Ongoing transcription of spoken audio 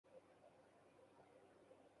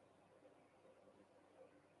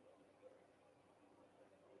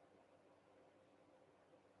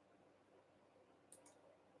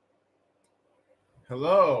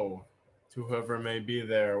Hello to whoever may be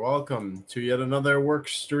there. Welcome to yet another work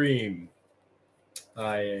stream.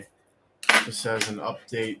 I just as an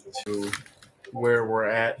update to where we're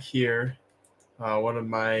at here. One of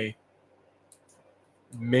my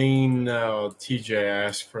main TJ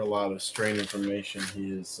asked for a lot of strain information.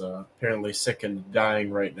 He is apparently sick and dying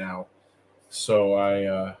right now. So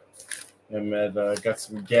I got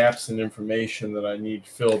some gaps in information that I need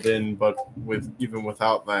filled in, but even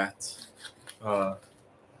without that,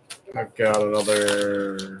 I've got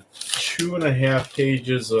another 2.5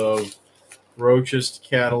 pages of Roach's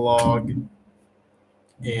catalog,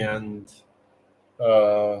 and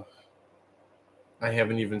I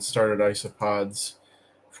haven't even started isopods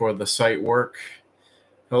for the site work.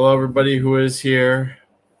 Hello, everybody who is here.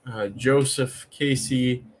 Joseph,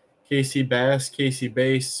 Casey Bass, Casey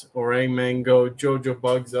Bass, Orang Mango, Jojo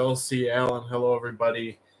Bugs, LC, Allen. Hello,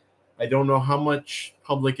 everybody. I don't know how much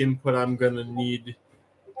public input I'm going to need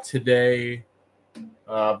today,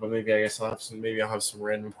 but maybe I'll have some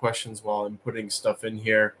random questions while I'm putting stuff in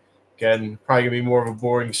here. Again, probably gonna be more of a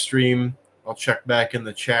boring stream. I'll check back in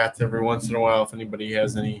the chat every once in a while if anybody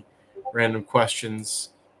has any random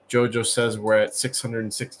questions. Jojo says we're at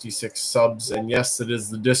 666 subs, and yes, it is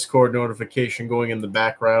the Discord notification going in the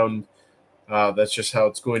background. That's just how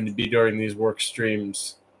it's going to be during these work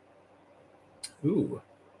streams. Ooh,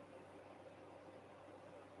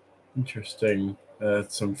 interesting.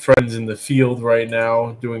 Some friends in the field right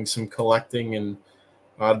now doing some collecting in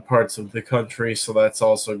odd parts of the country, so that's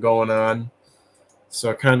also going on.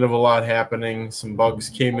 So kind of a lot happening. Some bugs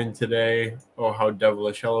came in today. Oh, how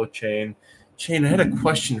devilish. Hello, Chain. Chain, I had a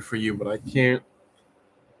question for you, but I can't.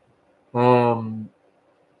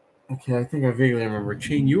 Okay, I think I vaguely remember.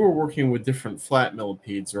 Chain, you were working with different flat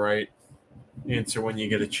millipedes, right? Answer when you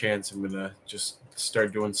get a chance. I'm going to just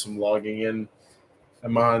start doing some logging in.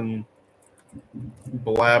 I'm on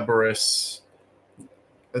Blabberous.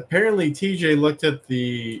 Apparently, TJ looked at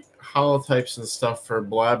the holotypes and stuff for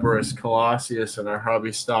Blabberous Colosseus in our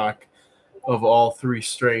hobby stock of all three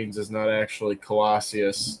strains is not actually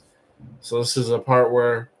Colosseus. So this is a part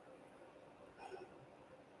where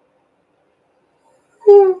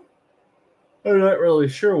I'm not really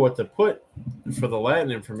sure what to put for the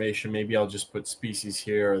Latin information. Maybe I'll just put species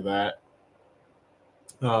here or that.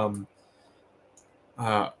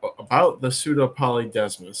 About the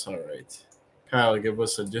Pseudopolydesmus, all right. Kyle, give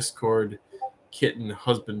us a Discord kitten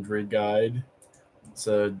husbandry guide.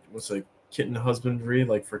 What's a kitten husbandry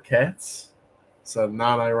like for cats? It's a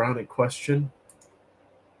non-ironic question.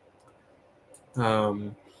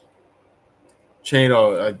 Chain,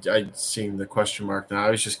 I'd seen the question mark now. I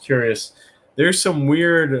was just curious. There's some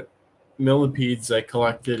weird millipedes I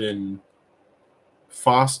collected in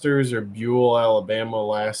Foster's or Buell, Alabama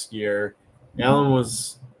last year. Alan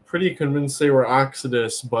was pretty convinced they were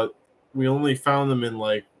Oxidus, but we only found them in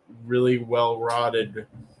like really well rotted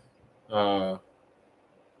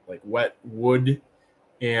like wet wood,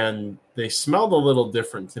 and they smelled a little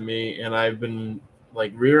different to me, and I've been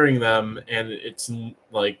like rearing them, and it's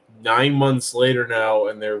like 9 months later now,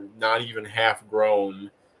 and they're not even half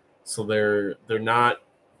grown, so they're not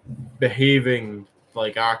behaving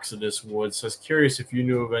like Oxidus would. So I was curious if you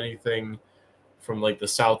knew of anything from like the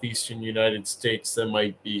southeastern United States that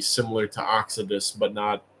might be similar to Oxidus, but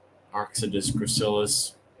not Oxidus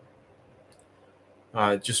gracilis.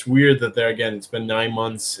 Just weird that it's been 9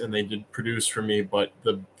 months and they did produce for me, but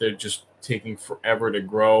they're just taking forever to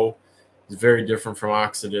grow. It's very different from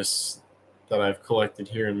Oxidus that I've collected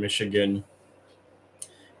here in Michigan.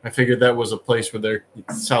 I figured that was a place where they're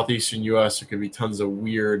southeastern U.S. There could be tons of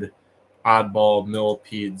weird, oddball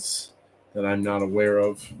millipedes that I'm not aware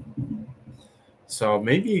of. So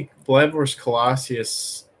maybe Blabberous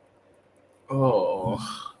Colosseus. Oh,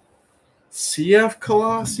 CF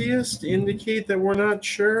Colosseus to indicate that we're not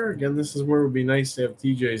sure. Again, this is where it would be nice to have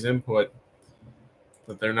TJ's input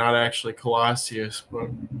that they're not actually Colosseus, but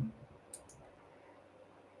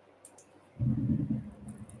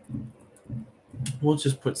we'll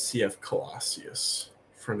just put CF Colosseus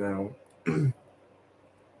for now.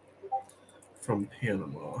 From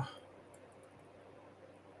Panama.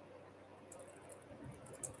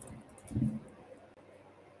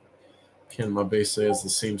 Panama basically has the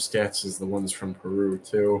same stats as the ones from Peru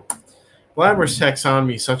too. Blabberous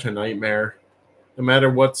taxonomy is such a nightmare. No matter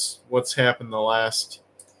what's happened the last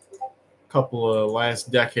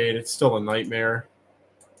decade, it's still a nightmare.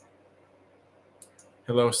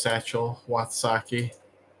 Hello, Satchel Watsaki.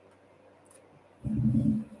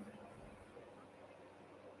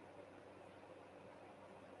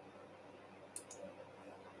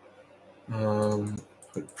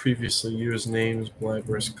 Put Previously used names: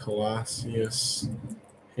 Blabrus colossius,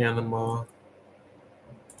 Panama.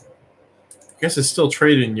 I guess it's still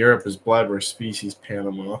traded in Europe as Blabrus species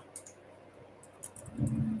Panama.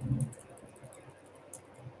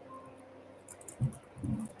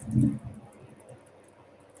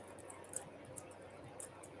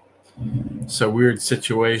 It's a weird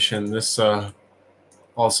situation. This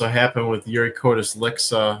also happened with Eurycotis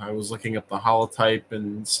lixa. I was looking up the holotype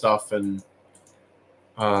and stuff, and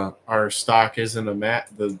our stock isn't a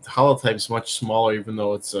the holotype's much smaller, even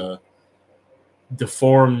though it's a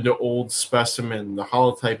deformed old specimen. The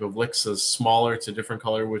holotype of lixa is smaller. It's a different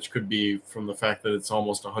color, which could be from the fact that it's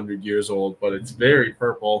almost 100 years old, but it's very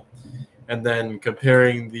purple. And then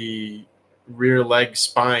comparing the rear leg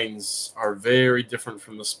spines are very different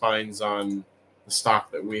from the spines on the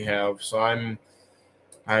stock that we have. So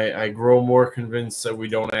I grow more convinced that we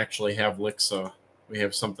don't actually have lixa. We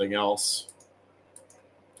have something else.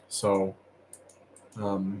 So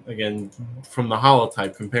again, from the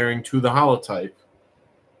holotype, comparing to the holotype,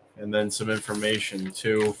 and then some information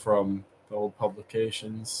too from the old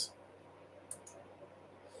publications.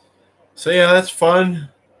 So yeah, that's fun.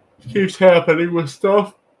 Keeps happening with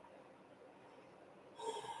stuff.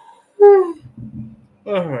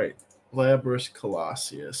 All right, Blabrus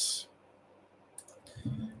colossius.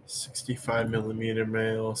 65 millimeter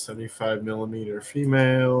male, 75 millimeter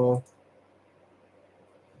female.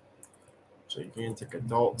 Gigantic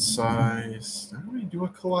adult size. How do we do a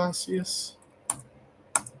colossius?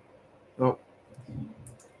 Oh,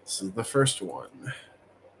 this is the first one.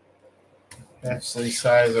 Hatchling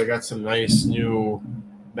size. I got some nice new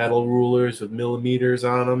metal rulers with millimeters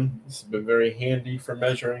on them. This has been very handy for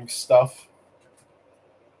measuring stuff.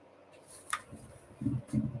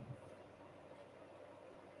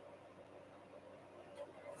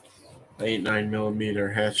 8-9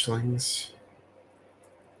 millimeter hatchlings.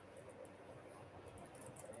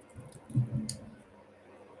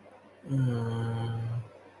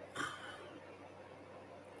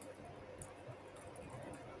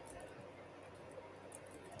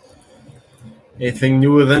 Anything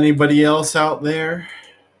new with anybody else out there?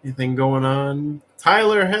 Anything going on?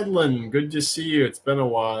 Tyler Headland, good to see you. It's been a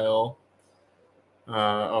while.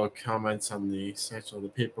 Comments on the section of the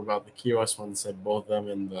paper about the KOS one said both them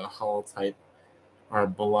and the holotype are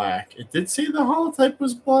black. It did say the holotype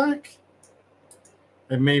was black?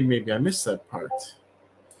 Maybe I missed that part.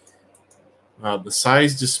 The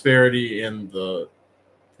size disparity and the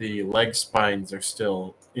leg spines are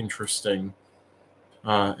still interesting.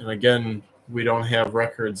 And again, we don't have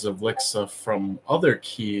records of lixa from other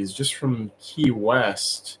keys, just from Key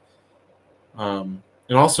West.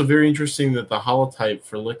 And also very interesting that the holotype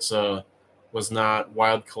for lixa was not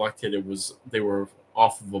wild collected. They were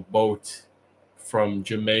off of a boat from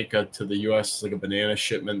Jamaica to the U.S., like a banana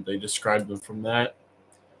shipment. They described them from that.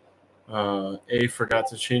 Forgot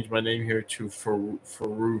to change my name here to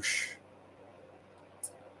Farouche.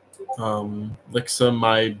 Lixa,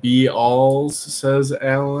 my be-alls, says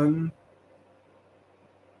Alan.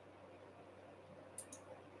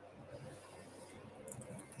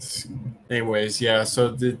 Anyways, yeah, so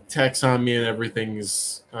the taxonomy and everything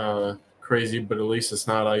is crazy, but at least it's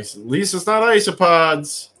not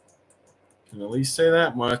isopods. Can at least say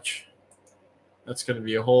that much. That's going to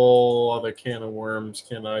be a whole other can of worms,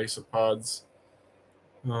 can of isopods.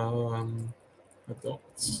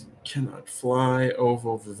 Adults cannot fly,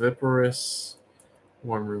 ovoviviparous,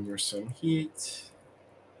 warm room or some heat,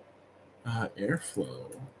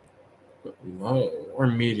 airflow, but low or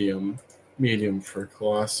medium for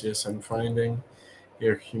colossius. I'm finding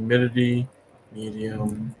air humidity,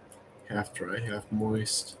 medium, half dry, half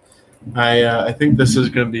moist. I think this is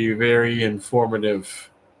going to be very informative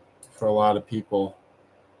for a lot of people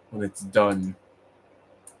when it's done.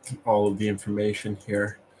 All of the information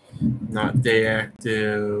here. Not day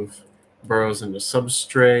active, burrows into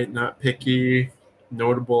substrate, not picky,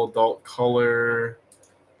 notable adult color,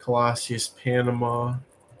 colossius Panama,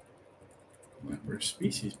 Blabrus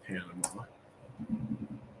species Panama.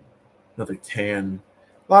 Another tan.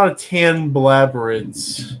 A lot of tan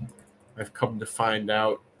blaberids, I've come to find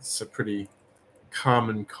out. It's a pretty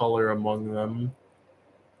common color among them.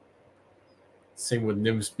 Same with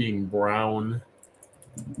nymphs being brown.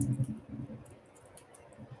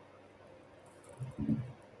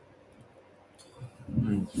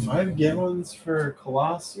 And 5 gallons for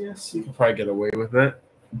colossius? You can probably get away with it.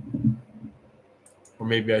 Or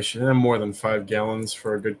maybe I should have more than 5 gallons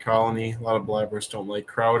for a good colony. A lot of blabbers don't like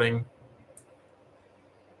crowding.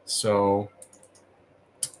 So,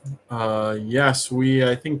 yes,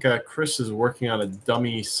 I think Chris is working on a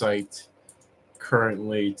dummy site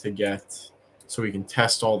currently to get so we can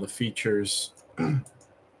test all the features in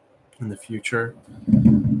the future.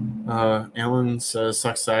 Alan says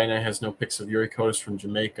Succinite has no pics of Uricotis from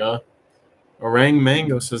Jamaica. Orang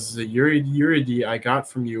Mango says the Uridae I got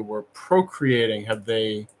from you were procreating. Have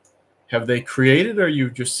they created, or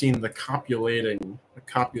you've just seen the copulation?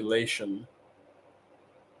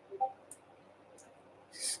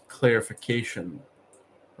 Clarification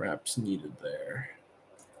perhaps needed there.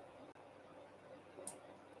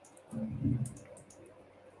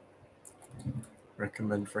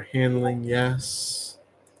 Recommend for handling, yes.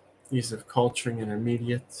 Ease of culturing,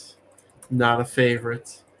 intermediate. Not a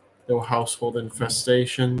favorite. No household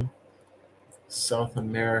infestation. South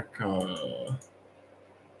America.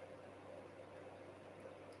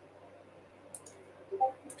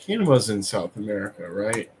 Panama's in South America,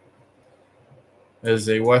 right? As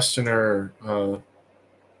a Westerner,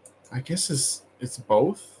 I guess it's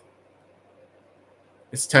both.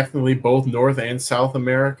 It's technically both North and South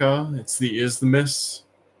America. It's the isthmus.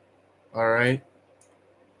 All right.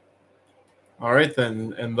 All right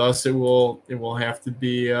then, and thus it will have to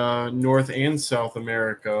be North and South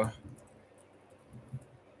America.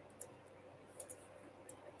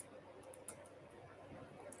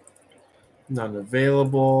 None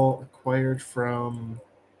available. Acquired from.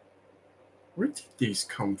 Where did these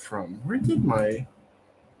come from?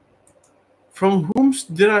 From whom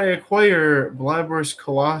did I acquire Blaberus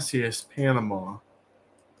colossius Panama?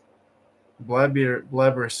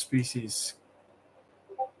 Blaberus species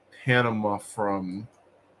Panama from.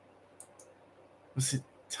 Was it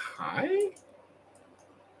Thai?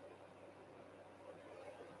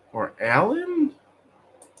 Or Allen?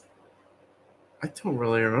 I don't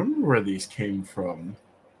really remember where these came from.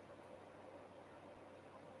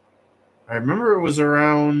 I remember it was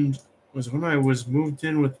when I was moved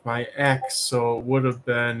in with my ex, so it would have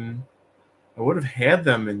been, I would have had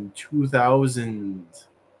them in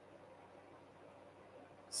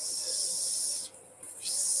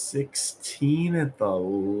 2016 at the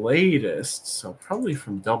latest, so probably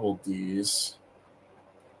from Double D's.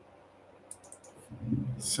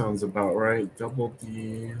 Sounds about right.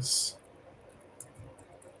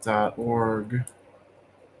 DoubleD's.org.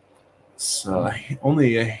 It's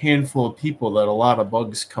only a handful of people that a lot of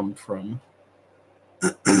bugs come from.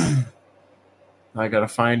 I gotta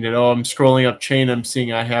find it. Oh, I'm scrolling up chain. I'm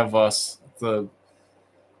seeing I have the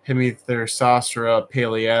Hemithyrsospora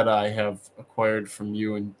paleata I have acquired from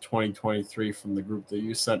you in 2023 from the group that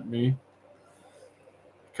you sent me.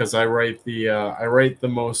 Because I write the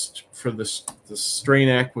most for the strain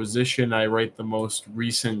acquisition. I write the most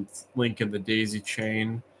recent link in the daisy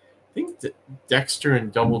chain. I think that Dexter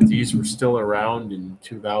and Double D's were still around in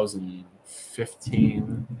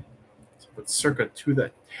 2015, but circa two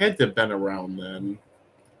that had to have been around then.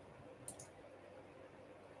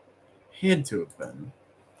 Had to have been.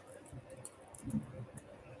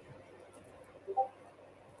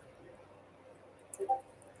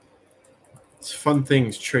 It's fun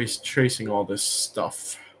things tracing all this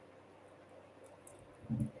stuff.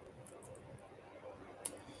 And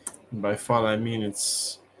by fun, I mean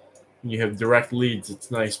it's when you have direct leads, it's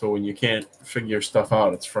nice, but when you can't figure stuff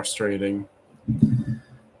out, it's frustrating.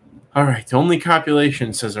 All right, only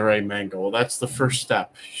copulation, says Array Mango. Well, that's the first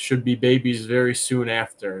step. Should be babies very soon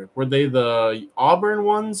after. Were they the Auburn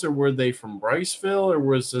ones, or were they from Bryceville, or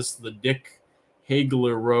was this the Dick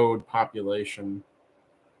Hagler Road population?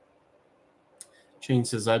 Chain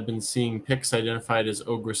says, I've been seeing pics identified as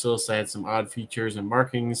O. gracilis that had some odd features and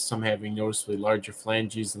markings, some having noticeably larger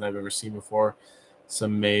phalanges than I've ever seen before.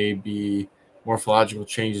 Some may be morphological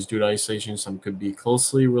changes due to isolation. Some could be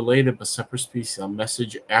closely related but separate species. I'll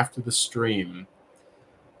message after the stream.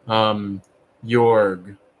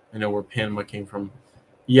 Jorg. I know where Panama came from.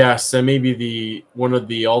 Yes, that may be one of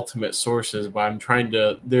the ultimate sources, but I'm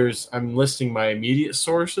listing my immediate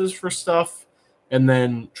sources for stuff and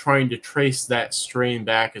then trying to trace that strain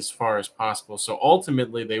back as far as possible. So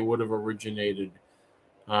ultimately they would have originated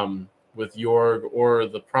with Jorg, or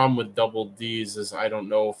the problem with Double D's is I don't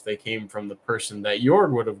know if they came from the person that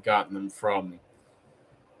Jorg would have gotten them from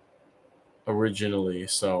originally.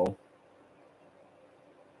 So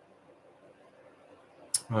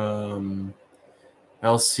LC,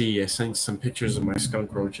 I sent some pictures of my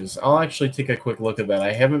skunk roaches. I'll actually take a quick look at that.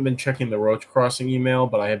 I haven't been checking the roach crossing email,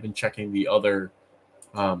 but I have been checking the other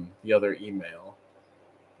email.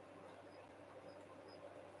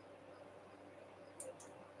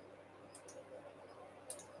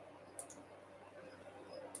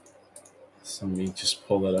 So let me just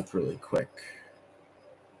pull that up really quick.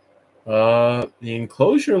 The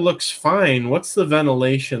enclosure looks fine. What's the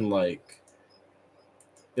ventilation like?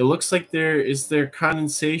 It looks like there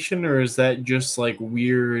condensation, or is that just like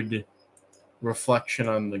weird reflection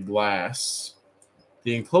on the glass?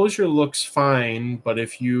 The enclosure looks fine, but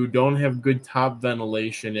if you don't have good top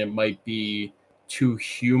ventilation, it might be too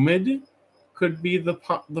humid. Could be the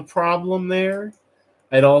problem there.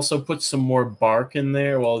 I'd also put some more bark in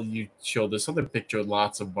there. Well, you show this other picture with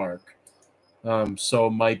lots of bark. So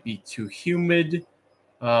it might be too humid.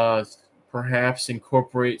 Uh, Perhaps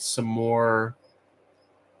incorporate some more,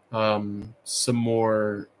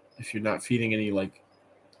 if you're not feeding any like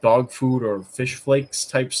dog food or fish flakes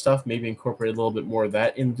type stuff, maybe incorporate a little bit more of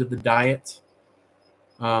that into the diet.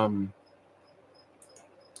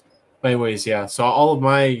 Anyways, yeah, so all of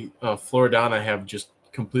my Floridana have just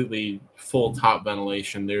completely full top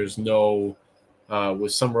ventilation. There's no,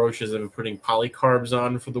 with some roaches, I've been putting polycarbs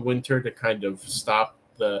on for the winter to kind of stop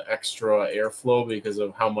the extra airflow because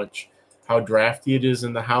of how drafty it is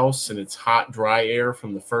in the house, and it's hot, dry air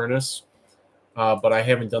from the furnace. But I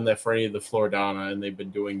haven't done that for any of the Floridana, and they've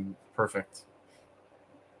been doing perfect.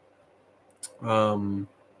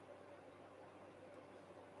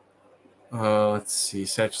 Let's see.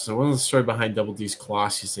 So what was the story behind Double D's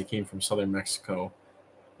Colossus? They came from southern Mexico.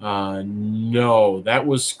 No, that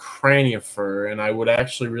was Cranifer, and I would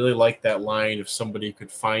actually really like that line if somebody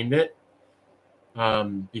could find it.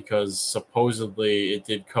 Because supposedly it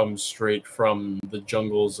did come straight from the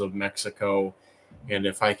jungles of Mexico, and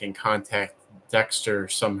if I can contact Dexter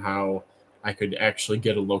somehow, I could actually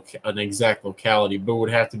get an exact locality, but it would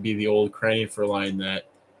have to be the old Cranifer line that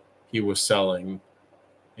he was selling.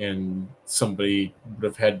 And somebody would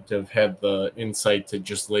have had to have had the insight to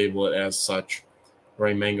just label it as such.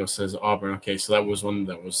 Ray Mango says Auburn. Okay, so that was one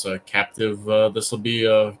that was captive. This will be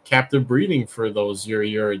a captive breeding for those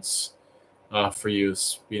yurts for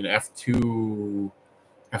use. Be an F2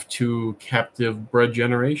 captive bred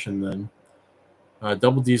generation then.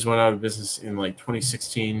 Double D's went out of business in like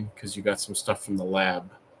 2016 because you got some stuff from the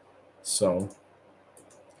lab. So,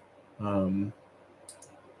 all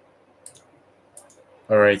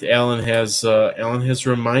right, Alan has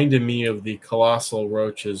reminded me of the colossal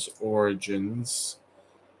roach's origins,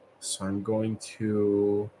 so I'm going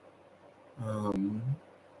to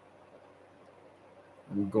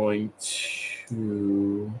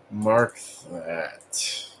mark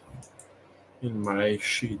that in my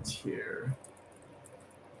sheet here.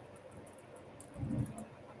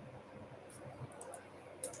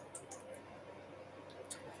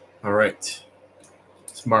 All right,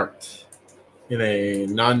 it's marked in a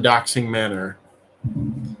non-doxing manner.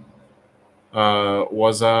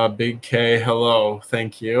 Was a Big K, hello.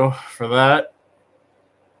 Thank you for that.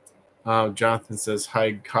 Jonathan says,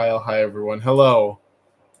 hi, Kyle. Hi, everyone. Hello.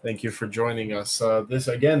 Thank you for joining us. This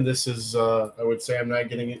is, I would say I'm not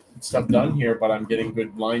getting stuff done here, but I'm getting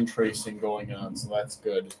good line tracing going on, so that's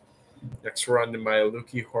good. Next, we're on to my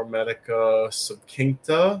Leuci Hormetica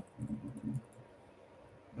subcincta.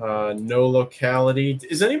 No locality.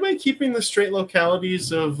 Is anybody keeping the straight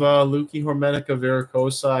localities of Leuci Hormetica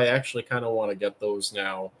varicosa? I actually kind of want to get those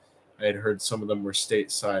now. I had heard some of them were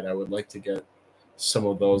stateside. I would like to get some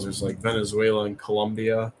of those. There's like Venezuela and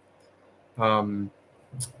Colombia.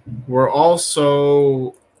 We're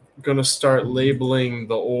also going to start labeling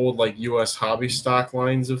the old like U.S. hobby stock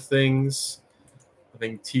lines of things. I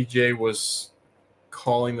think TJ was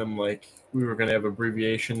calling them like we were going to have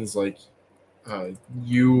abbreviations like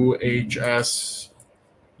UHS,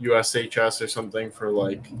 USHS or something for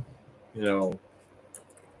like, you know,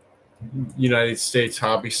 United States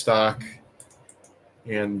hobby stock.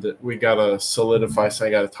 And we got to solidify, so I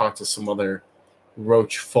got to talk to some other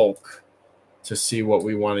roach folk to see what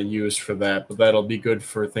we want to use for that. But that'll be good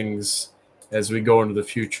for things as we go into the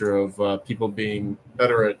future of people being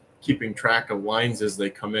better at keeping track of lines as they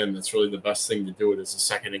come in. That's really the best thing to do it is the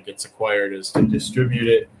second it gets acquired is to distribute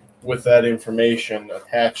it with that information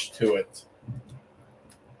attached to it.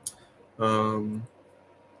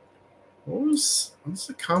 What's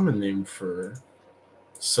the common name for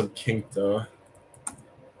subcincta?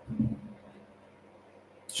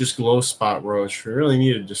 Just glow spot roach. We really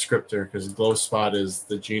need a descriptor because glow spot is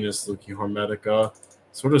the genus Leuci Hormetica.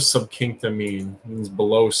 So what does subcincta mean? It means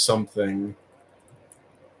below something.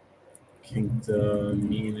 Cincta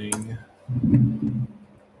meaning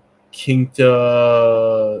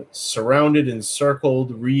cincta surrounded,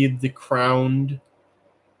 encircled, wreathed, crowned,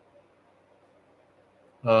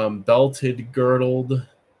 belted, girdled.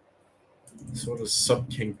 So what does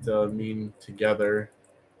subcincta mean together?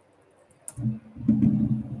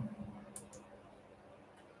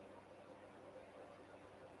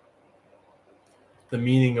 The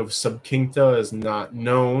meaning of subcincta is not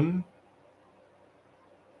known.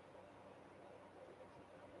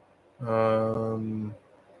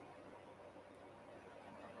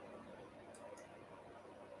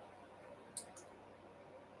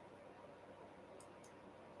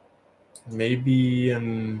 Maybe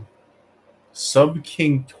an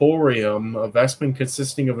subcinctorium, a vestment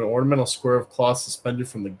consisting of an ornamental square of cloth suspended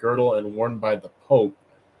from the girdle and worn by the Pope.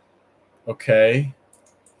 Okay.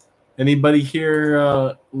 Anybody here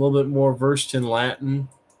a little bit more versed in Latin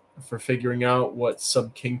for figuring out what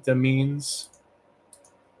subcincta means?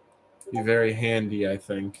 Be very handy, I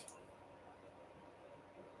think.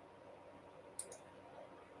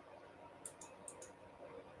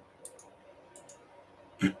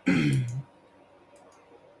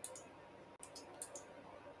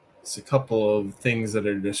 It's a couple of things that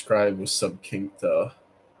are described with subcincta.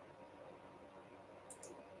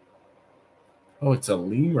 Oh, it's a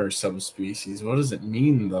lemur subspecies. What does it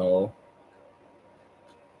mean, though?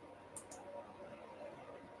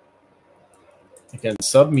 Again,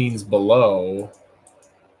 sub means below.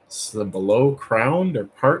 It's the below crowned or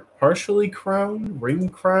partially crowned, ring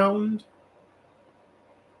crowned.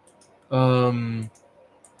 You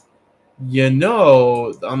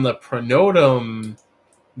know, on the pronotum,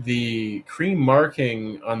 the cream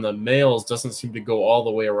marking on the males doesn't seem to go all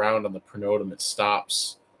the way around on the pronotum. It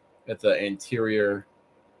stops at the anterior,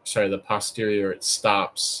 sorry, the posterior. It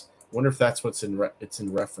stops. I wonder if that's what's it's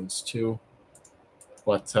in reference to.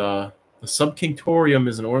 But the subcinctorium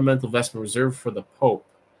is an ornamental vestment reserved for the Pope.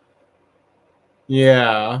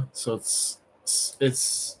 Yeah, so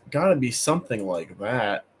it's got to be something like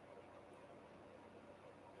that.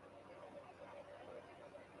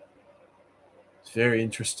 It's very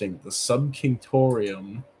interesting. The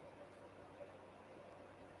subcinctorium.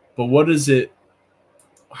 But what is it?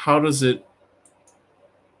 How does it?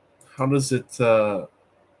 How does it? How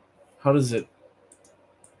does it?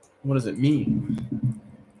 What does it mean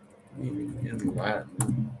in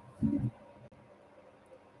Latin?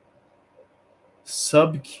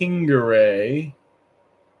 Subcingere.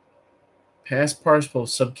 Past participle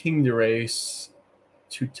subcingere,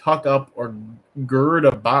 to tuck up or gird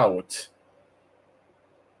about.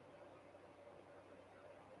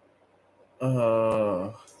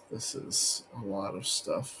 This is a lot of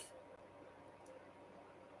stuff.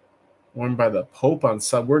 Worn by the Pope on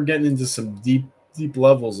sub. We're getting into some deep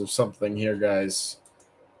levels of something here, guys.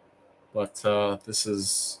 But this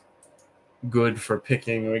is good for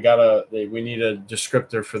picking. We need a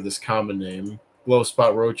descriptor for this common name. Glow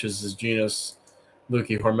spot roaches is genus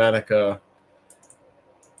Leuchihormetica.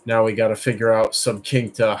 Now we got to figure out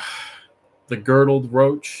subcincta, the girdled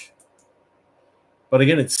roach. But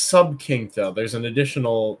again, it's subcincta. There's an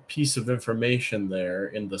additional piece of information there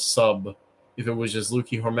in the sub. If it was just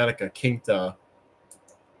Leuchihormetica cincta,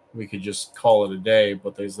 we could just call it a day.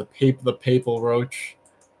 But there's the papal roach,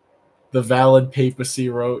 the valid papacy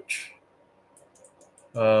roach.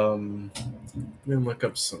 Let me look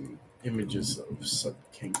up some images of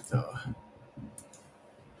subcincta.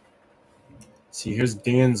 See, here's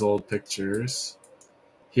Dan's old pictures.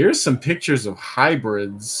 Here's some pictures of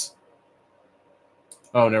hybrids.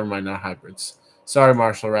 Oh, never mind, not hybrids. Sorry,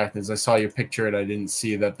 martial arachnids. I saw your picture and I didn't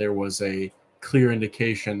see that there was a clear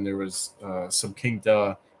indication there was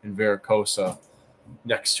subcincta and varicosa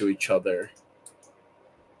next to each other.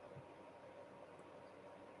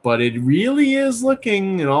 But it really is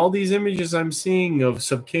looking, in all these images I'm seeing of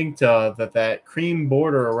subcincta, that cream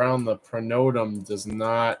border around the pronotum does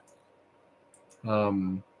not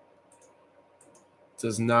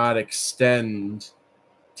extend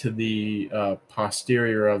to the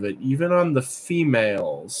posterior of it, even on the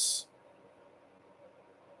females.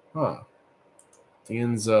 Huh.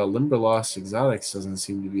 Dan's Limberlost Exotics doesn't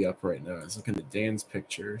seem to be up right now. I was looking at Dan's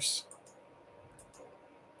pictures.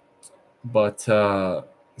 But so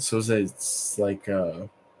it's like I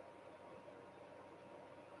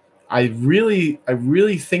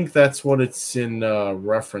really think that's what it's in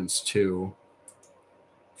reference to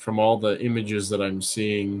from all the images that I'm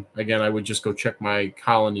seeing. Again, I would just go check my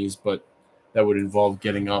colonies, but that would involve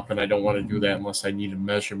getting up, and I don't want to do that unless I need a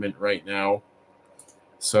measurement right now.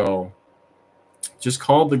 So just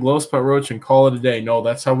call it the glow spot roach and call it a day. No,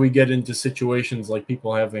 that's how we get into situations like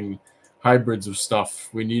people having hybrids of stuff.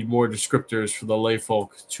 We need more descriptors for the lay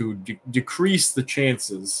folk to decrease the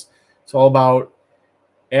chances. It's all about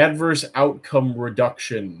adverse outcome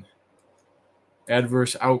reduction,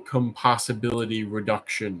 adverse outcome possibility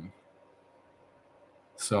reduction.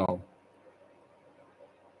 So,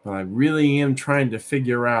 but I really am trying to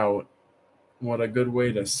figure out what a good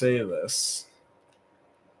way to say this,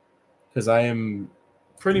 because I am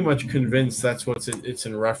pretty much convinced that's what it's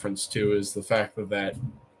in reference to, is the fact that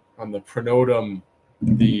on the pronotum,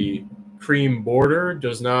 the cream border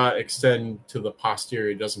does not extend to the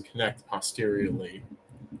posterior. It doesn't connect posteriorly.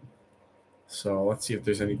 So let's see if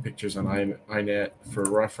there's any pictures on iNet for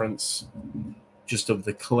reference, just of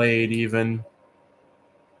the clade even.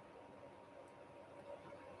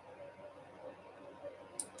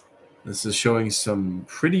 This is showing some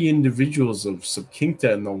pretty individuals of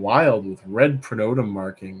Subcincta in the wild with red pronotum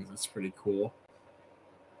markings. That's pretty cool.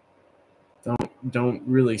 Don't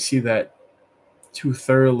really see that too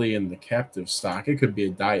thoroughly in the captive stock. It could be a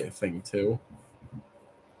diet thing too.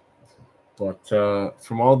 But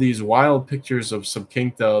from all these wild pictures of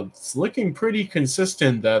Subcincta, it's looking pretty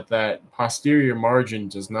consistent that that posterior margin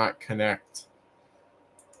does not connect.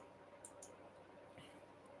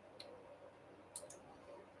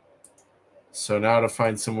 So now to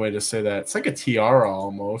find some way to say that. It's like a tiara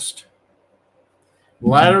almost.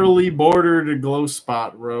 Laterally bordered glow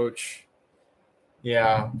spot roach.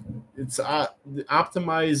 Yeah, it's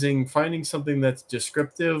optimizing, finding something that's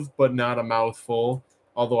descriptive but not a mouthful.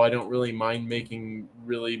 Although I don't really mind making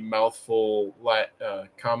really mouthful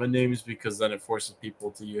common names, because then it forces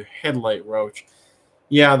people to use headlight roach.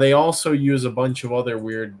 Yeah, they also use a bunch of other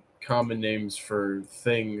weird common names for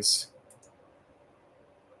things.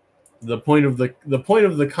 The point of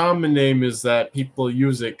the common name is that people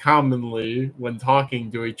use it commonly when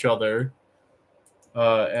talking to each other,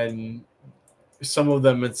 and some of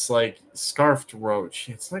them it's like scarfed roach.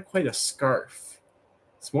 It's not quite a scarf.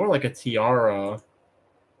 It's more like a tiara.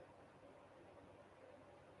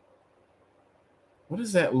 What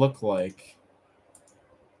does that look like?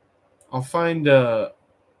 I'll find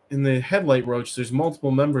in the headlight roach, there's multiple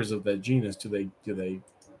members of that genus. Do they?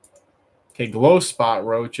 Okay, glow spot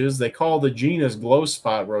roaches. They call the genus glow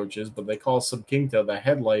spot roaches, but they call Subcincta the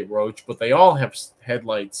headlight roach. But they all have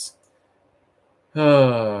headlights.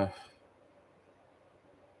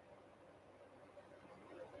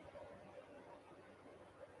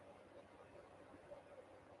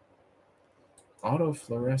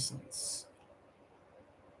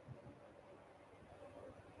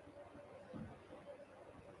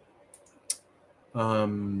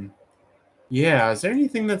 Yeah, is there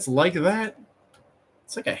anything that's like that?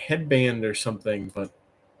 It's like a headband or something, but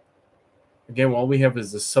again, all we have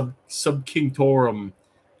is the subcinctorum.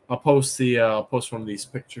 I'll post one of these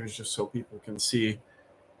pictures just so people can see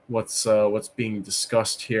what's being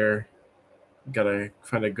discussed here. Gotta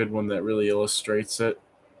find a good one that really illustrates it.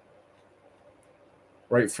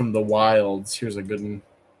 Right from the wilds. Here's a good one.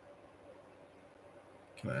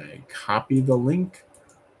 Can I copy the link?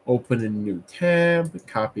 Open a new tab,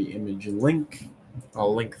 copy image link.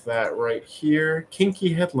 I'll link that right here.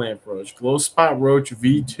 Kinky headlamp roach, glow spot roach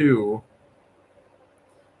V2.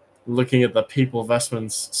 Looking at the people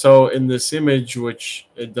vestments. So in this image, which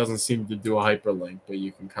it doesn't seem to do a hyperlink, but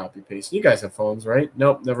you can copy paste. You guys have phones, right?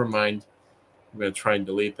 Nope, never mind. I'm gonna try and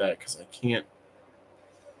delete that because I can't.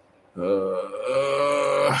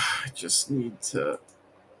 I just need to.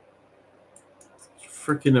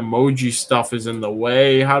 Freaking emoji stuff is in the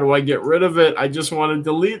way. How do I get rid of it? I just want to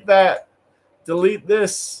delete that. Delete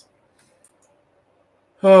this.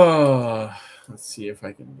 Oh, let's see if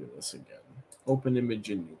I can do this again. Open image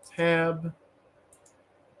in new tab.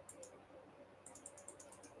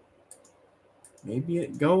 Maybe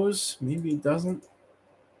it goes. Maybe it doesn't.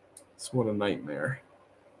 It's what a nightmare.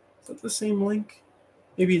 Is that the same link?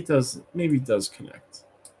 Maybe it does. Maybe it does connect.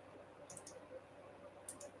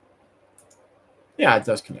 Yeah, it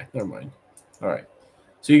does connect. Never mind. All right.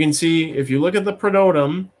 So you can see if you look at the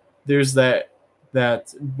pronotum, there's that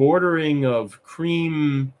bordering of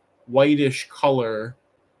cream whitish color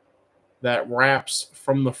that wraps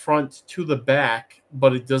from the front to the back,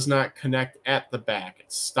 but it does not connect at the back.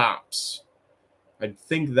 It stops. I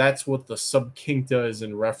think that's what the Subcincta is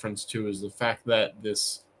in reference to, is the fact that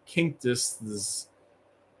this cinctus,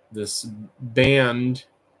 this band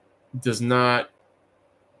does not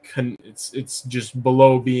it's just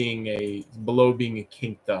below being a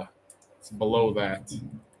cincta. It's below that,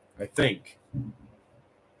 I think.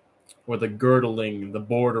 Where the girdling, the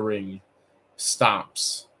bordering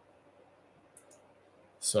stops.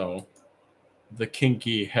 So the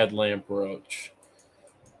kinky headlamp roach.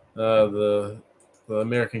 The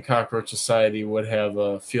American Cockroach Society would have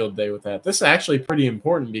a field day with that. This is actually pretty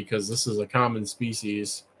important because this is a common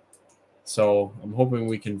species. So I'm hoping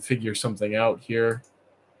we can figure something out here.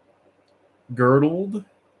 Girdled,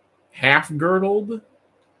 half girdled.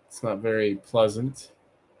 It's not very pleasant.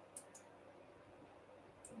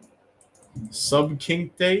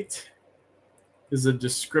 Subcinctate is a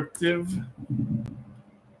descriptive.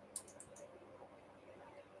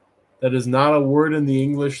 That is not a word in the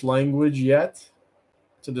English language yet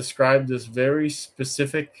to describe this very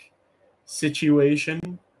specific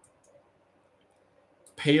situation,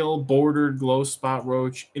 pale bordered glow spot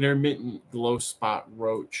roach, intermittent glow spot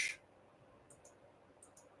roach.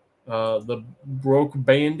 The broken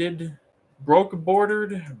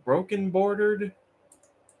bordered.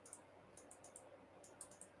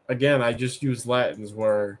 Again, I just use Latins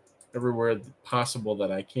where everywhere possible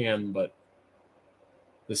that I can, but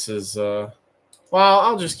this is well,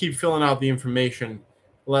 I'll just keep filling out the information,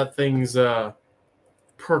 let things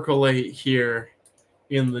percolate here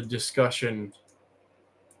in the discussion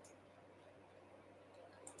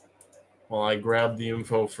while I grab the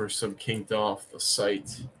info for Subkinked off the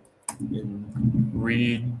site and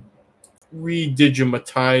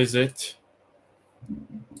redigitize it.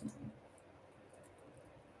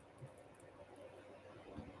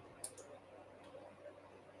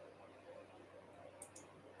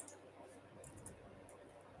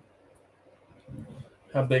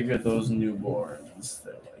 How big are those newborns?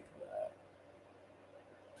 They're like that.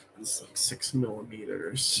 It's like 6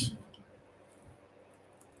 millimeters.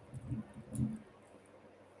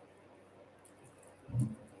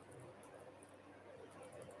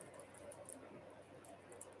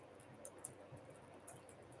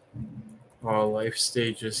 All life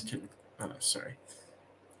stages can. Sorry.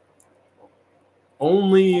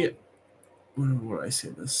 Only. When would I say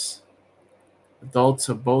this? Adults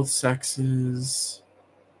of both sexes.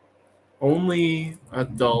 Only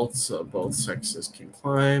adults of both sexes can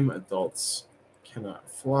climb. Adults cannot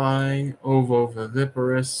fly.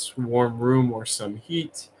 Ovoviviparous, warm room or some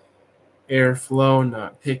heat. Airflow,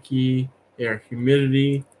 not picky. Air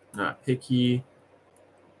humidity, not picky.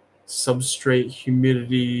 Substrate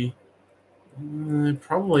humidity,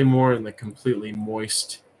 probably more in the completely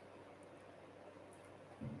moist.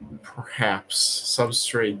 Perhaps.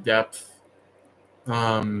 Substrate depth.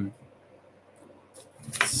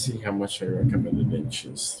 Let's see how much I recommend in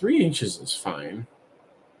inches. 3 inches is fine.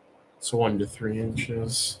 So 1 to 3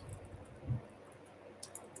 inches.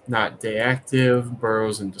 Not day active.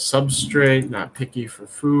 Burrows into substrate. Not picky for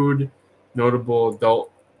food. Notable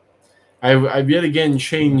adult. I've yet again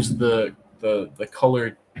changed the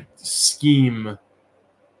color scheme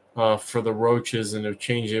for the roaches, and have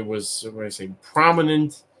changed it. Was what I say,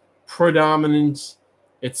 prominent, predominant,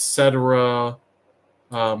 etc.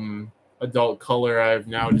 Adult color. I've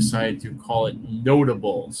now decided to call it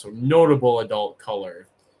notable. So notable adult color,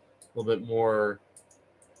 a little bit more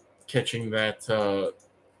catching that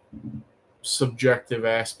subjective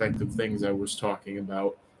aspect of things I was talking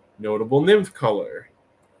about. Notable nymph color,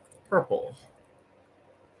 purple.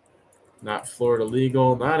 Not Florida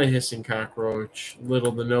legal, not a hissing cockroach,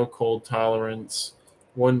 little to no cold tolerance,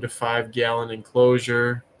 1 to 5 gallon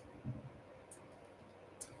enclosure.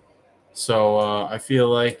 So I feel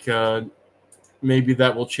like maybe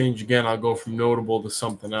that will change again. I'll go from notable to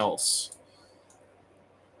something else.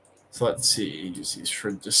 So let's see. Use these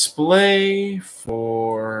for display,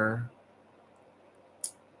 for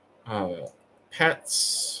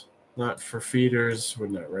pets, not for feeders,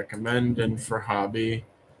 would not recommend, and for hobby.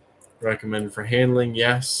 Recommend for handling,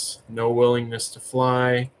 yes. No willingness to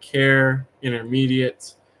fly. Care,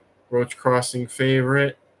 intermediate. Roach crossing,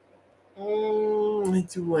 favorite. I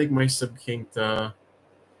do like my subkinked. I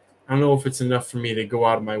don't know if it's enough for me to go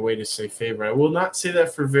out of my way to say favorite. I will not say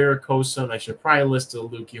that for Varicosa, and I should probably list the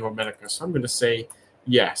Luki Hormetica. So I'm going to say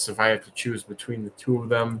yes if I have to choose between the two of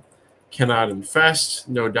them. Cannot infest.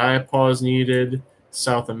 No diapause needed.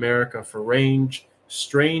 South America for range.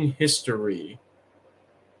 Strain history.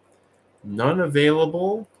 None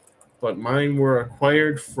available, but mine were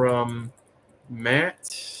acquired from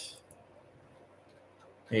Matt,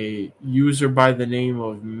 a user by the name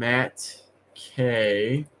of Matt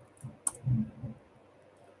K.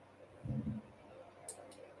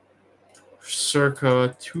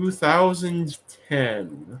 Circa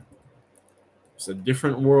 2010. It's a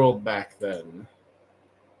different world back then.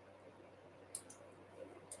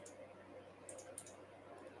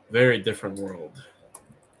 Very different world.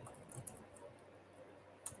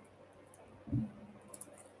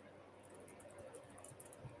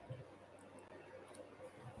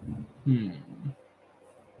 And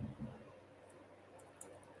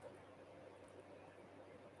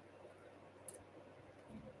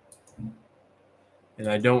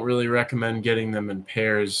I don't really recommend getting them in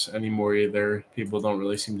pairs anymore either. People don't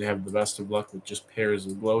really seem to have the best of luck with just pairs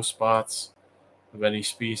of glow spots of any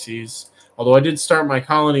species. Although I did start my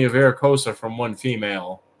colony of Varicosa from one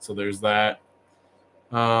female, so there's that.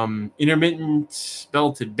 Intermittent,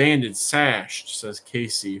 belted, banded, sashed, says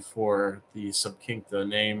Casey for the subkinkta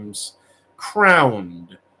names.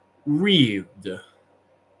 Crowned, wreathed.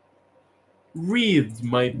 Wreathed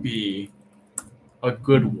might be a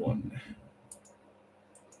good one.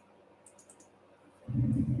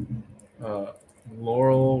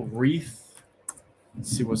 Laurel wreath.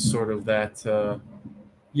 Let's see what sort of that.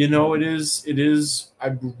 You know, it is.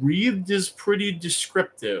 Wreathed is pretty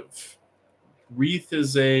descriptive. Wreath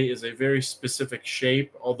is a very specific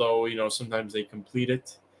shape, although you know sometimes they complete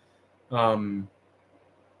it.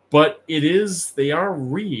 But it is. They are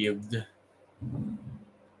wreathed.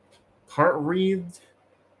 Part wreathed.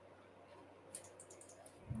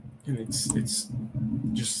 And it's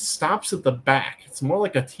just stops at the back. It's more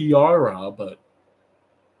like a tiara, but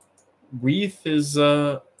wreath is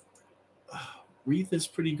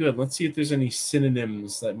pretty good. Let's see if there's any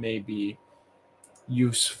synonyms that may be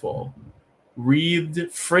useful.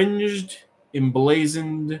 Wreathed, fringed,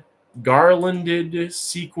 emblazoned, garlanded,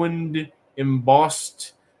 sequined,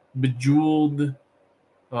 embossed, bejeweled.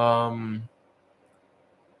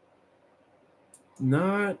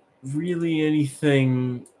 Not really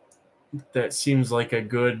anything that seems like a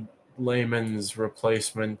good layman's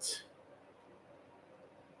replacement.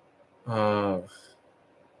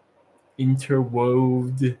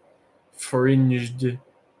 Interwoved, fringed,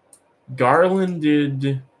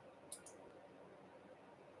 garlanded.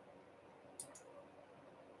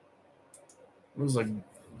 What was like?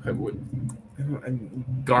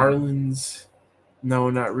 Garlands? No,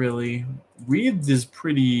 not really. Wreathed is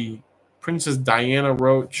pretty. Princess Diana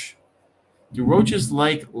Roach. Do roaches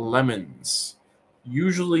like lemons?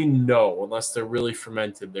 Usually no, unless they're really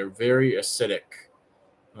fermented. They're very acidic.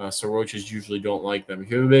 So roaches usually don't like them.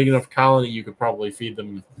 If you have a big enough colony, you could probably feed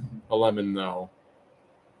them a lemon, though.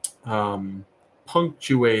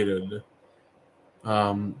 Punctuated.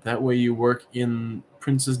 That way you work in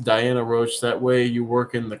Princess Diana Roach. That way you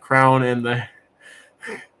work in the crown and the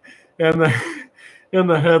and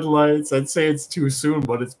the headlights. I'd say it's too soon,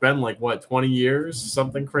 but it's been like what, 20 years,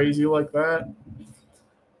 something crazy like that.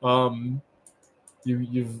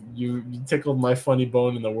 You tickled my funny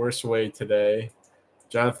bone in the worst way today.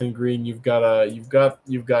 Jonathan Green, you've got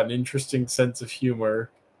an interesting sense of humor.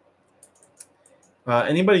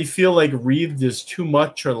 Anybody feel like wreathed is too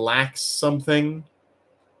much or lacks something?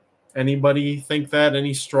 Anybody think that?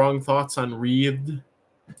 Any strong thoughts on wreathed?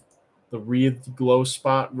 The wreathed glow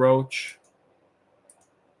spot roach?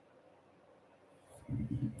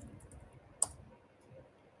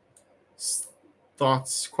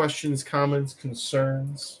 Thoughts, questions, comments,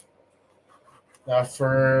 concerns?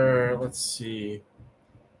 Let's see.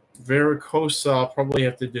 Varicosa, I'll probably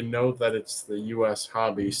have to denote that it's the U.S.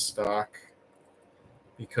 hobby stock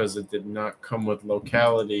because it did not come with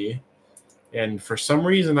locality. And for some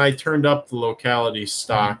reason, I turned up the locality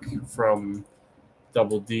stock from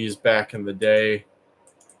Double D's back in the day.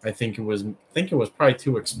 I think it was probably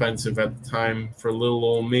too expensive at the time for little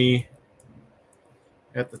old me.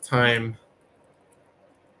 At the time,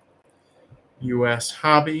 U.S.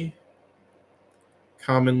 hobby,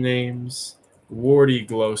 common names. Warty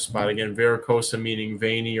glow spot. Again, varicosa meaning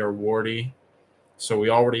veiny or warty. So we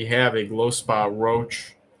already have a glow spot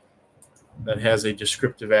roach that has a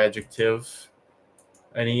descriptive adjective.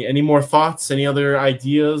 Any more thoughts? Any other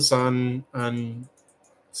ideas on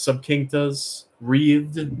subcinctas?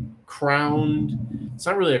 Wreathed, crowned. It's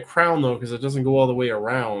not really a crown though because it doesn't go all the way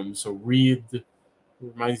around. So wreathed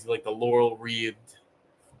reminds you like the laurel wreathed.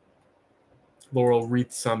 Laurel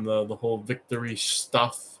wreaths on the whole victory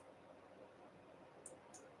stuff.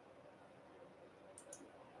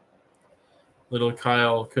 Little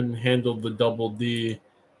Kyle couldn't handle the Double D.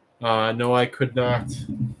 No, I could not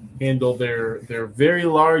handle their very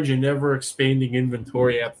large and ever-expanding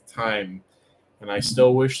inventory at the time. And I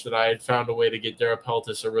still wish that I had found a way to get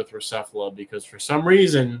Derapeltis erythrocephala because for some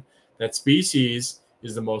reason that species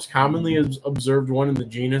is the most commonly observed one in the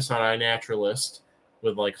genus on iNaturalist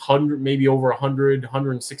with like 100, maybe over 100,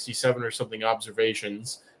 167 or something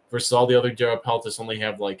observations versus all the other Derapeltis only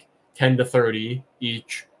have like 10 to 30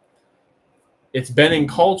 each. It's been in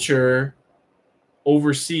culture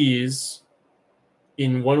overseas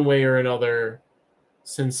in one way or another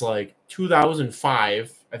since like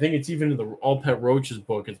 2005. I think it's even in the All Pet Roaches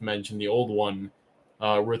book. It's mentioned the old one,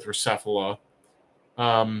 Erythrocephala.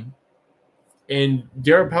 And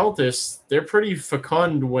Derapeltis, they're pretty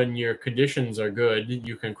fecund when your conditions are good.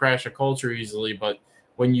 You can crash a culture easily, but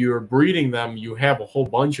when you're breeding them, you have a whole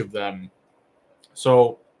bunch of them.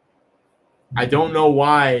 So I don't know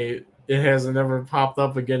why it hasn't ever popped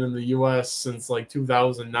up again in the U.S. since like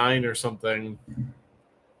 2009 or something.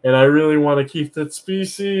 And I really want to keep that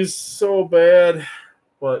species so bad.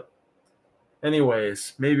 But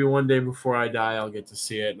anyways, maybe one day before I die, I'll get to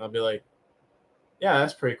see it. And I'll be like, yeah,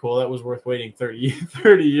 that's pretty cool. That was worth waiting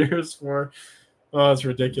 30 years for. Oh, it's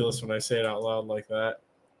ridiculous when I say it out loud like that.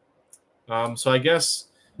 So I guess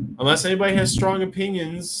unless anybody has strong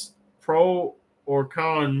opinions, pro or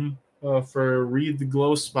con, for Reed the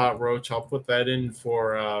Glow Spot Roach, I'll put that in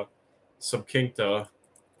for Subcincta.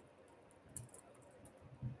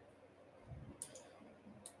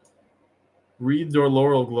 Reed or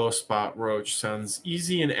Laurel Glow Spot Roach sounds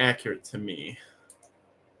easy and accurate to me.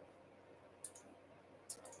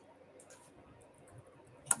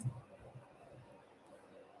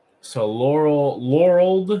 So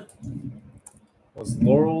laureled was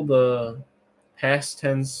laurel the past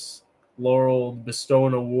tense laureled, bestow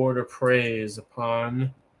an award or praise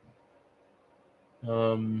upon.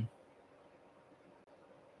 I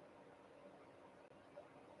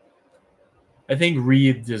think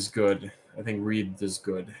wreathed is good.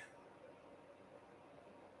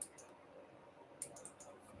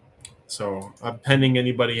 So I'm pending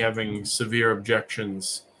anybody having severe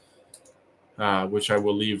objections, which I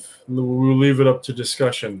will leave. We'll leave it up to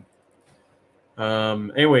discussion.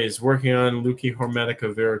 Anyways, working on Leuci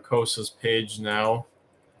hormetica varicosa's page now.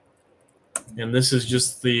 And this is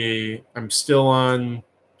just I'm still on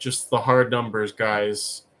just the hard numbers,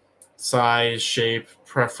 guys. Size, shape,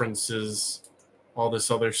 preferences, all this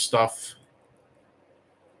other stuff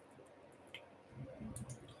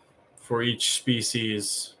for each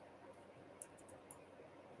species.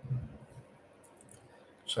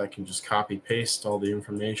 So I can just copy paste all the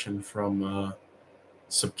information from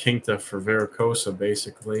Subcincta for varicosa,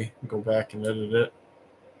 basically. Go back and edit it.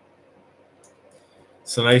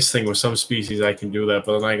 It's a nice thing with some species I can do that,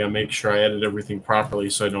 but then I gotta make sure I edit everything properly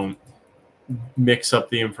so I don't mix up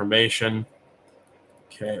the information.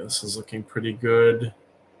 Okay, this is looking pretty good.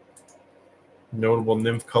 Notable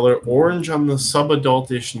nymph color, orange on the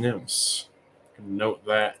subadultish nymphs. Note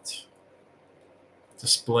that.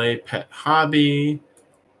 Display, pet hobby,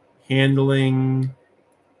 handling,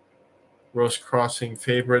 roast crossing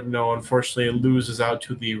favorite. No, unfortunately, it loses out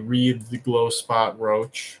to the Reed the Glow Spot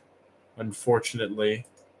Roach. Unfortunately.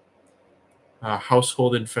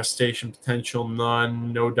 Household infestation potential,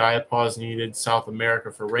 none. No diapause needed. South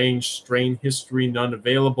America for range. Strain history, none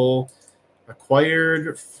available.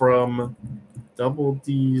 Acquired from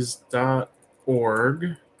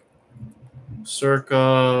doubleds.org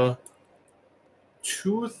circa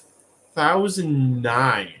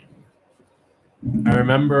 2009. I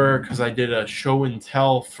remember because I did a show and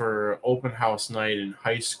tell for open house night in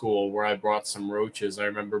high school where I brought some roaches. I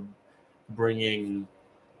remember bringing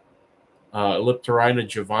Elliptorina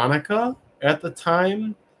javanica at the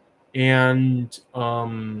time, and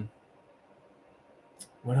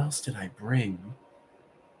what else did I bring?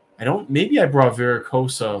 Maybe I brought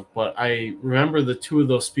varicosa, but I remember the two of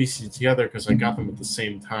those species together because I got them at the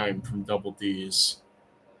same time from Double D's.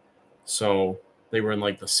 So they were in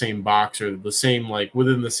like the same box, or the same, like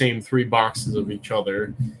within the same 3 boxes of each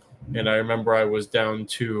other. And I remember I was down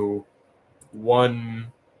to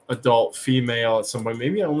one adult female at some point.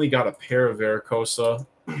 Maybe I only got a pair of varicosa,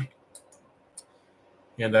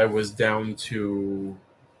 and I was down to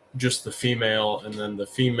just the female, and then the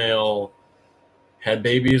female had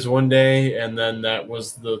babies one day, and then that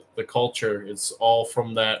was the culture. It's all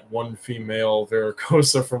from that one female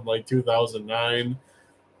varicosa from like 2009.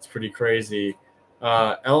 It's pretty crazy.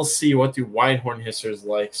 LC, what do whitehorn hissers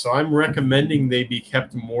like? So I'm recommending they be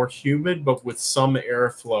kept more humid, but with some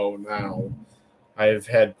airflow now. I've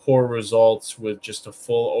had poor results with just a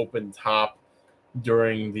full open top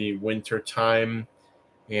during the winter time,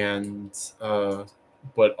 and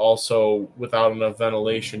but also without enough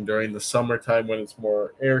ventilation during the summertime when it's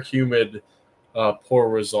more air humid, poor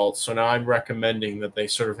results. So now I'm recommending that they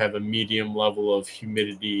sort of have a medium level of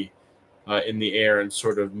humidity in the air and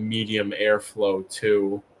sort of medium airflow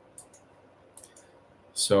too.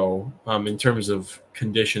 So in terms of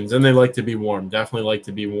conditions, and they like to be warm, definitely like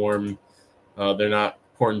to be warm. They're not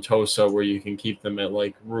Portentosa where you can keep them at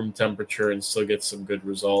like room temperature and still get some good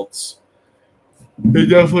results. They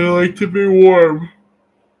definitely like to be warm.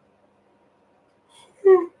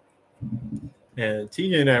 And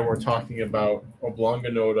TJ and I were talking about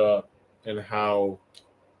Oblonganoda and how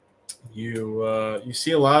you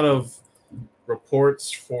see a lot of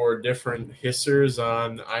reports for different hissers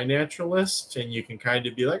on iNaturalist, and you can kind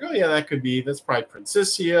of be like, oh yeah, that's probably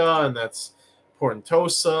Princessia, and that's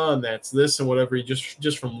Portentosa, and that's this and whatever. You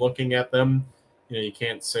just from looking at them, you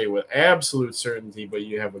can't say with absolute certainty, but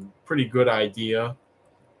you have a pretty good idea.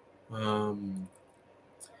 Did I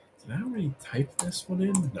already type this one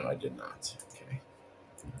in? No, I did not. Okay.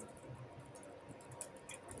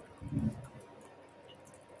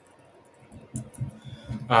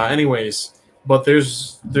 Anyways, but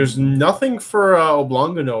there's nothing for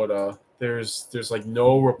Oblonganoda. There's like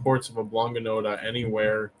no reports of Oblonganoda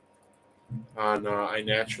anywhere. on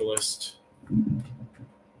iNaturalist.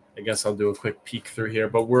 I guess I'll do a quick peek through here,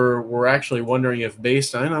 but we're actually wondering if,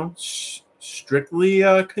 based on, I know, strictly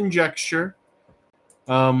conjecture,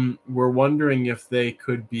 we're wondering if they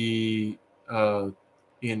could be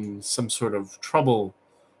in some sort of trouble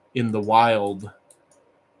in the wild.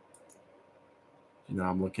 You know,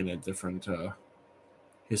 I'm looking at different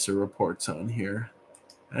HISA reports on here.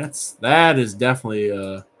 That is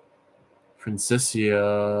definitely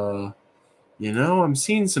Princessia. You know, I'm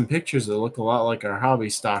seeing some pictures that look a lot like our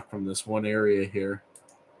hobby stock from this one area here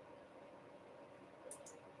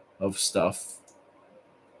of stuff.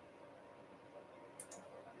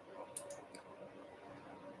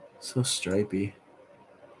 So stripy.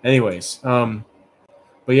 Anyways, but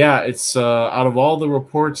yeah, it's out of all the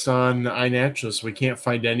reports on iNaturalist, we can't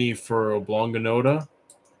find any for Oblongonota.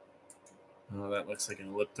 That looks like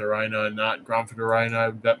an Elliptorhina, not Gromphodorhina. I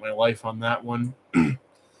would bet my life on that one.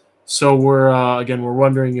 So we're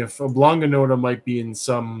wondering if Oblongonota might be in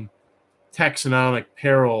some taxonomic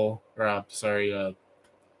peril, or not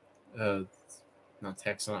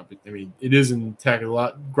taxonomic. I mean, it is in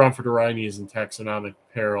Gromphodorhina is in taxonomic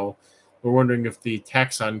peril. We're wondering if the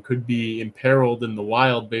taxon could be imperiled in the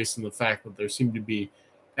wild based on the fact that there seem to be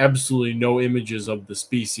absolutely no images of the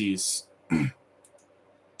species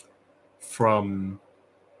from.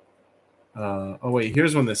 Oh wait,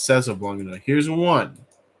 here's one that says Oblongata. Here's one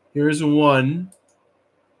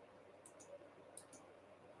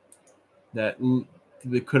that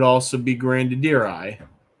could also be Grandadiri.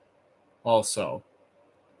 Also,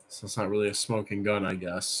 so it's not really a smoking gun, I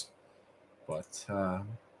guess. But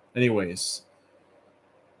anyways,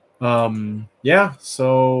 yeah.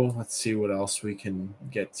 So let's see what else we can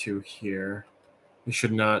get to here. We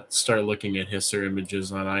should not start looking at HISR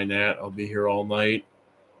images on iNat. I'll be here all night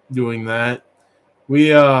doing that.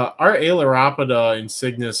 We our Aileropida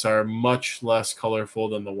insignis are much less colorful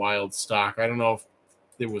than the wild stock. I don't know if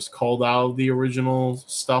it was culled out of the original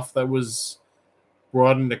stuff that was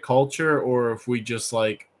brought into culture, or if we just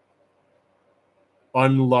like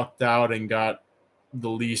unlucked out and got the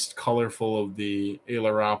least colorful of the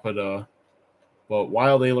Aileropida. But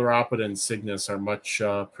wild Aileropida and Cygnus are much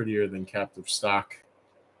prettier than captive stock.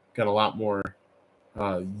 Got a lot more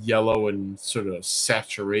yellow and sort of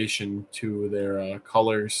saturation to their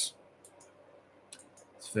colors.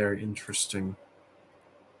 It's very interesting.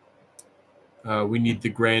 We need the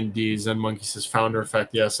grandees. And Monkey says founder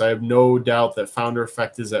effect. Yes, I have no doubt that founder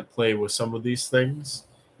effect is at play with some of these things,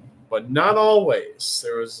 but not always.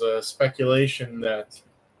 There was speculation that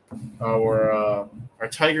our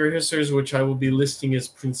tiger hissers, which I will be listing as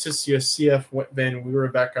Princessia CF Van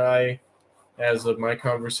Weerebecki as of my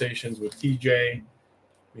conversations with TJ,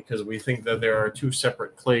 because we think that there are two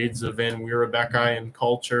separate clades of Van Weerebecki in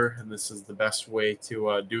culture, and this is the best way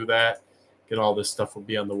to do that. And all this stuff will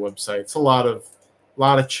be on the website. It's a lot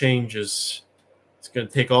of changes. It's going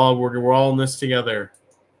to take all. We're all in this together.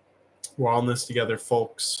 We're all in this together,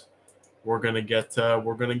 folks. We're going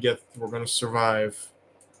to survive.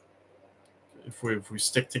 If we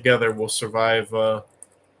stick together, we'll survive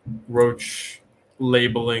Roach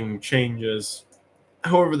labeling changes.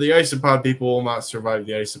 However, the isopod people will not survive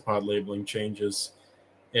the isopod labeling changes.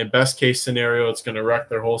 In best case scenario, it's going to wreck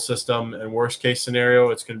their whole system. And worst case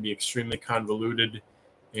scenario, it's going to be extremely convoluted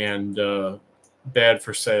and bad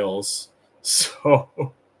for sales.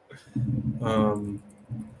 So,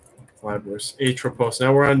 Flyburst, Arthropods.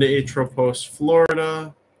 Now we're on to Arthropods,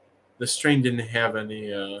 Florida. The strain didn't have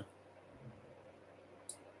any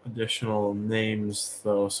additional names,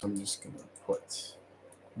 though, so I'm just going to put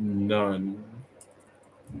none.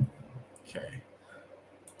 Okay.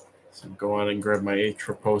 So go on and grab my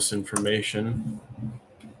Arthropods information.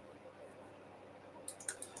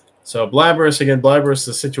 So Blabberus,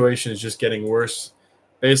 the situation is just getting worse.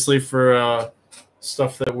 Basically, for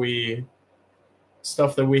stuff that we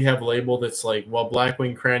have labeled, it's like, well,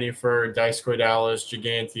 Blackwing Cranifer, Discoidalis,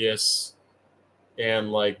 Giganteus,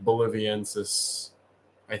 and like Boliviensis,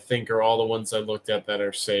 I think, are all the ones I looked at that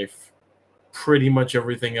are safe. Pretty much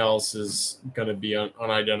everything else is going to be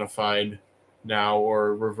unidentified now,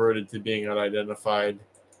 or reverted to being unidentified.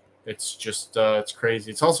 It's just it's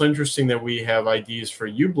crazy. It's also interesting that we have IDs for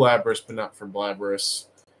Eublaberus, but not for Blabberus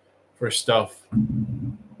for stuff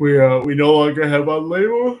we no longer have on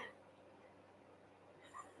label.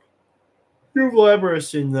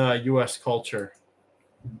 Eublaberus in U.S. culture.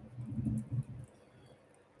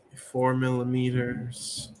 4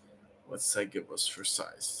 millimeters. What's that give us for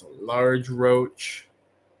size? It's a large roach.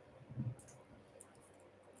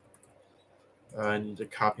 I need to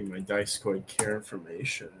copy my Discoid care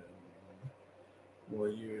information. We'll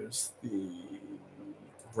use the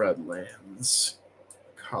Redlands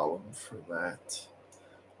column for that.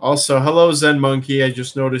 Also, hello Zen Monkey. I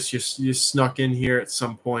just noticed you snuck in here at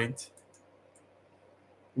some point.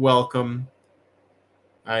 Welcome.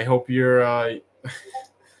 I hope you're I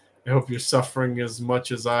hope you're suffering as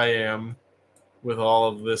much as I am with all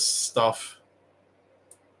of this stuff,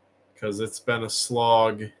 because it's been a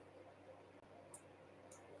slog.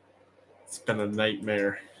 It's been a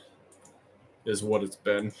nightmare, is what it's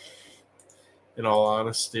been, in all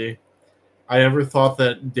honesty. I never thought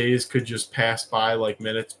that days could just pass by like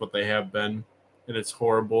minutes, but they have been, and it's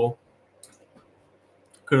horrible.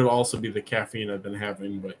 Could also be the caffeine I've been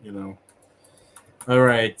having, but you know. All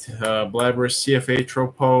right, Blabberous CFA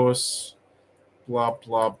Tropos, blah,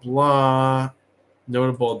 blah, blah.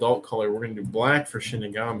 Notable adult color, we're going to do black for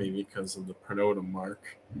Shinigami because of the pronotum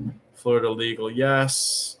mark. Florida legal,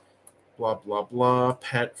 yes. Blah, blah, blah.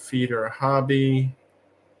 Pet, feed, or hobby.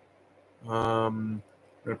 I'm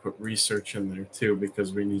going to put research in there too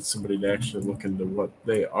because we need somebody to actually look into what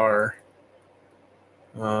they are.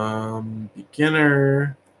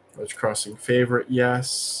 Beginner, Roach Crossing favorite,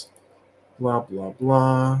 yes. Blah, blah,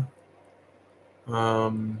 blah.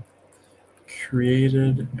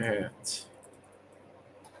 Created at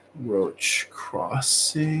Roach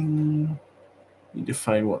Crossing. Need to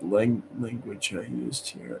find what language I used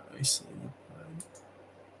here. Isolated.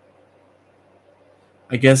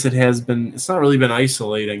 I guess it has been. It's not really been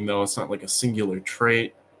isolating though. It's not like a singular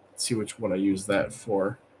trait. Let's see what I use that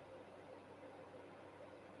for.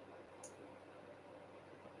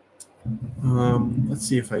 Let's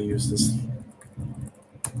see if I use this.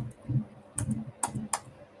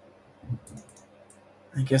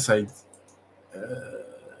 I guess I.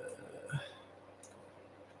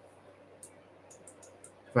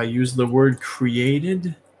 Have I used the word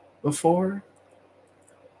created before?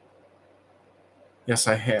 Yes,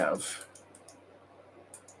 I have.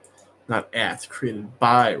 Not at, created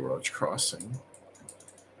by Roach Crossing.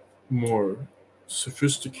 More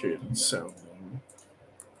sophisticated sounding.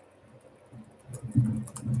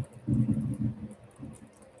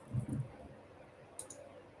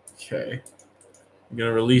 Okay. I'm going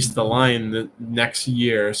to release the line the next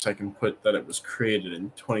year so I can put that it was created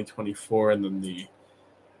in 2024 and then the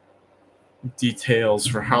details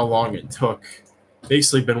for how long it took.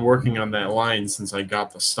 Basically been working on that line since I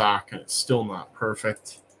got the stock and it's still not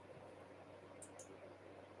perfect.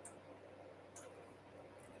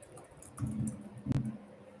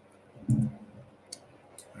 All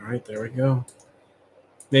right, there we go.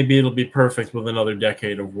 Maybe it'll be perfect with another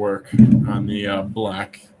decade of work on the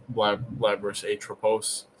black Blabberous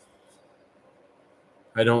Atropos.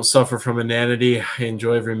 I don't suffer from inanity. I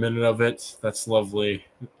enjoy every minute of it. That's lovely,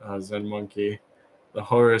 Zen Monkey. The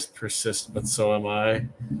horrors persist, but so am I.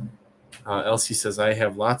 Elsie says, I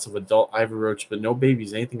have lots of adult Ivy Roach, but no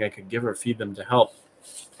babies. Anything I could give or feed them to help.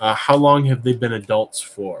 How long have they been adults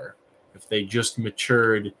for? If they just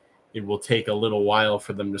matured, it will take a little while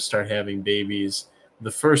for them to start having babies. The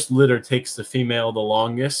first litter takes the female the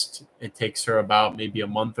longest. It takes her about maybe a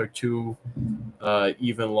month or two,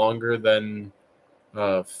 even longer than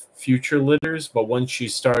future litters. But once she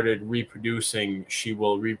started reproducing, she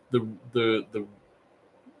will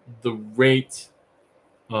the rate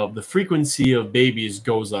of the frequency of babies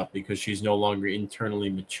goes up because she's no longer internally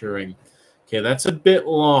maturing. Okay, that's a bit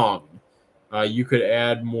long. You could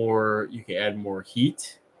add more. You could add more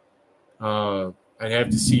heat. I'd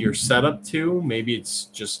have to see your setup too. Maybe it's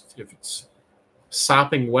just if it's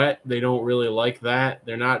sopping wet, they don't really like that.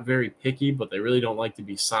 They're not very picky, but they really don't like to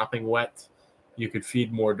be sopping wet. You could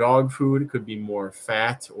feed more dog food. It could be more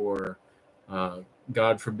fat or,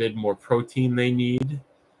 God forbid, more protein they need.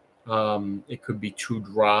 It could be too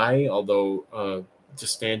dry, although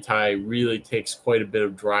Distanti really takes quite a bit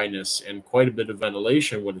of dryness and quite a bit of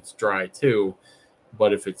ventilation when it's dry too.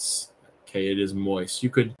 But if it's okay, it is moist.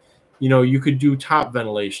 You could do top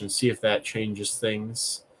ventilation, see if that changes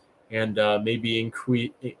things, and maybe increase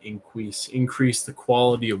the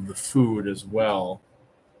quality of the food as well.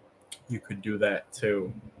 You could do that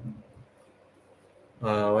too.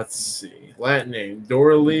 Let's see. Latin name,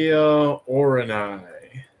 Doralea orani.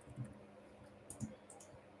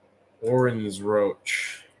 Oran's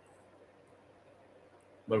Roach.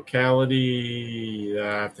 Locality,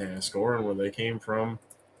 I have to ask Oren where they came from.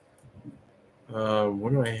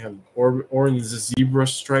 What do I have? Oran's Zebra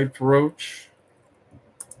Striped Roach.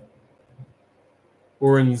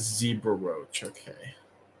 Orange Zebra Roach, okay.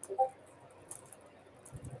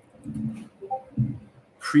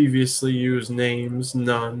 Previously used names,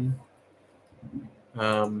 none.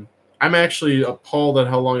 I'm actually appalled at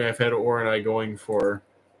how long I've had Orani going for.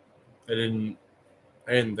 I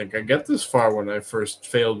didn't think I'd get this far when I first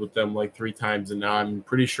failed with them like 3 times, and now I'm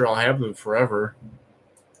pretty sure I'll have them forever.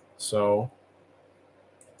 So,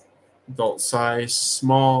 adult size,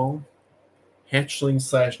 small.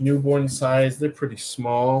 Hatchling / newborn size, they're pretty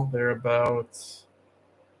small. They're about,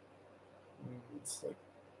 it's like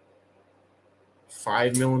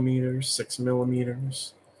 5 millimeters, 6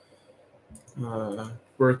 millimeters.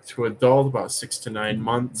 Birth to adult, about 6 to 9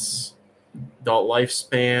 months. Adult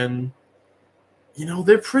lifespan,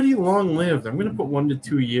 they're pretty long lived. I'm going to put 1 to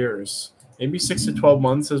 2 years. Maybe 6 to 12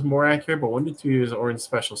 months is more accurate, but 1 to 2 years orange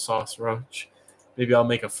special sauce roach. Maybe I'll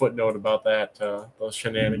make a footnote about that, those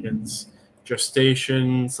shenanigans.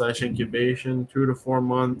 Gestation / incubation, 2 to 4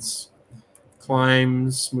 months.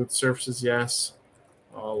 Climbs, smooth surfaces, yes.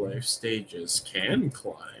 All life stages can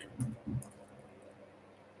climb.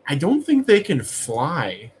 I don't think they can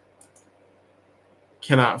fly.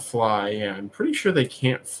 Cannot fly, yeah. I'm pretty sure they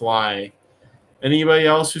can't fly. Anybody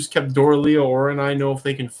else who's kept Doralea or I know if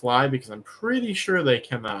they can fly, because I'm pretty sure they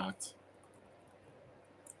cannot.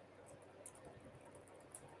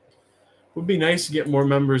 Would be nice to get more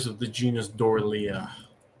members of the genus Doralea.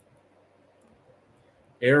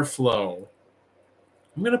 Airflow.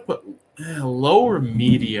 I'm going to put low or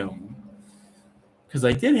medium, because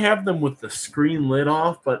I did have them with the screen lid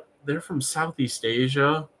off, but they're from Southeast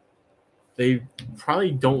Asia. They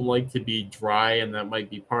probably don't like to be dry, and that might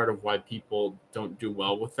be part of why people don't do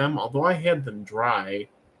well with them. Although I had them dry,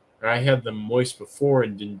 or I had them moist before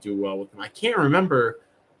and didn't do well with them. I can't remember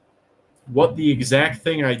what the exact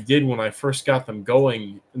thing I did when I first got them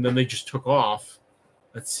going, and then they just took off.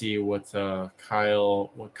 Let's see what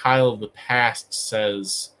Kyle of the Past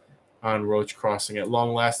says on Roach Crossing. At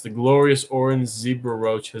long last, the glorious orange zebra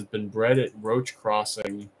roach has been bred at Roach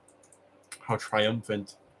Crossing. How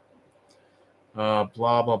triumphant. Blah,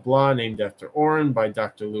 blah, blah, named after Oren by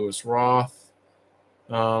Dr. Lewis Roth.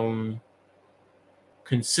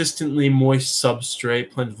 Consistently moist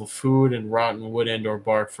substrate, plentiful food, and rotten wood and or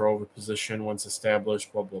bark for oviposition once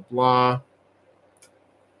established, blah, blah, blah.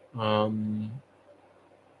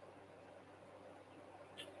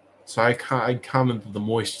 So I commented the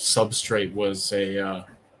moist substrate was a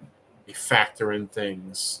factor in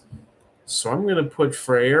things. So I'm going to put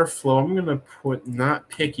for airflow, I'm going to put not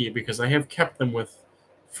picky, because I have kept them with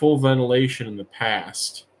full ventilation in the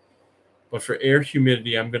past. But for air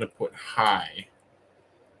humidity, I'm going to put high,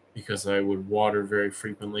 because I would water very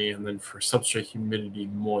frequently. And then for substrate humidity,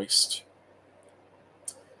 moist.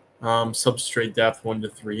 Substrate depth 1 to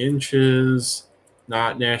 3 inches.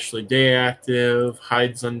 Not naturally day active.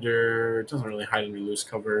 Hides under, it doesn't really hide under loose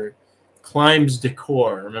cover. Climbs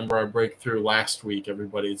decor. Remember our breakthrough last week,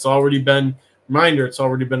 everybody. It's already been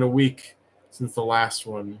a week since the last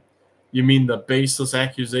one. You mean the baseless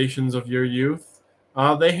accusations of your youth?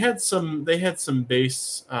 They had some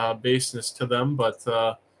baseness to them,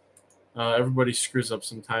 but everybody screws up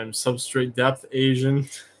sometimes. Substrate depth, Asian.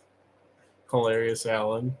 Hilarious,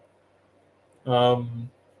 Alan.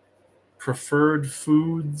 Preferred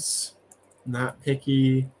foods, not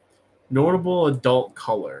picky. Notable adult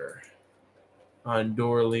color on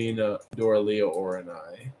Doralea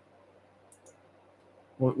Orani.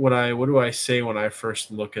 What do I say when I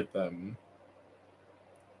first look at them?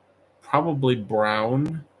 Probably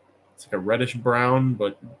brown. It's like a reddish brown,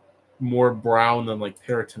 but more brown than like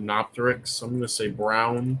Paratenopteryx. So I'm going to say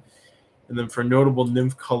brown. And then for notable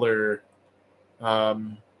nymph color,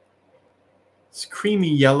 it's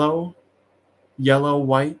creamy yellow,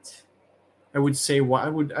 white. I would say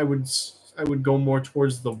I would go more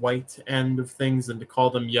towards the white end of things than to call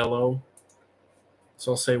them yellow.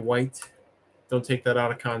 So I'll say white. Don't take that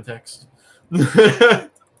out of context. Little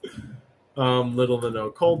to no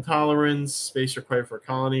cold tolerance. Space required for a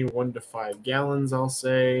colony, 1 to 5 gallons, I'll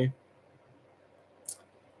say.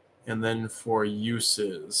 And then for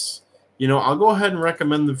uses, I'll go ahead and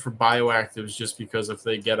recommend them for bioactives, just because if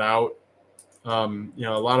they get out, a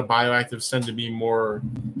lot of bioactives tend to be more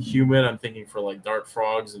humid. I'm thinking for like dart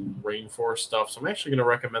frogs and rainforest stuff. So I'm actually going to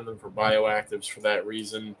recommend them for bioactives for that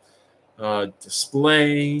reason.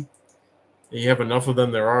 Display. You have enough of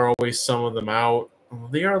them. There are always some of them out.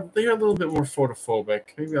 They are a little bit more photophobic.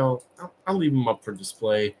 Maybe I'll leave them up for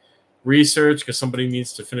display. Research, because somebody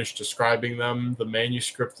needs to finish describing them. The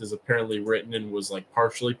manuscript is apparently written and was like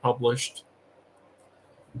partially published.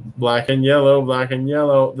 Black and yellow.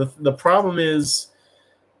 The problem is,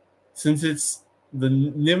 since it's the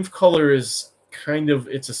nymph color is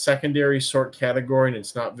it's a secondary sort category and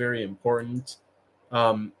it's not very important.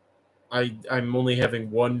 I'm only having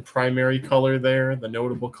one primary color there, the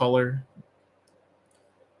notable color.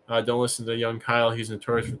 Don't listen to young Kyle. He's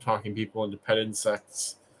notorious for talking people into pet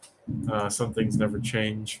insects. Some things never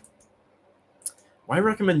change. Why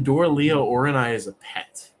recommend Doralea orani as a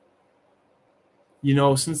pet? You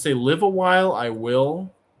know, since they live a while, I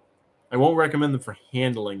will. I won't recommend them for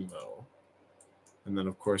handling, though. And then,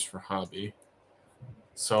 of course, for hobby.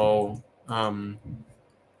 So,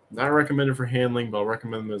 not recommended for handling, but I'll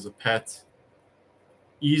recommend them as a pet.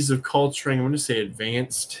 Ease of culturing, I'm going to say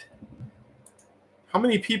advanced. How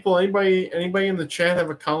many people, anybody in the chat have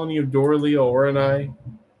a colony of Doralea orani?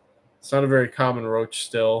 It's not a very common roach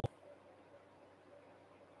still.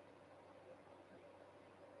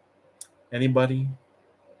 Anybody?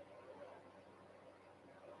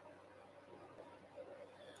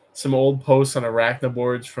 Some old posts on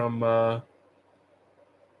arachnoboards from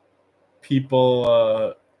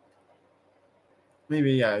people.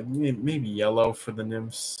 Maybe yellow for the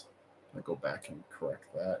nymphs. I'll go back and correct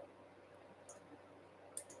that.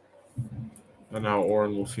 I don't know how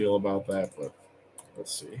Oren will feel about that, but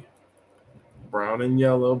let's see. Brown and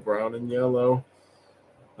yellow.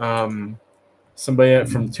 Somebody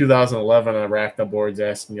from 2011 on arachnoboards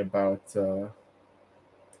asking about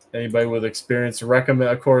anybody with experience. Recommend,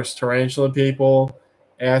 of course, tarantula people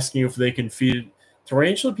asking if they can feed.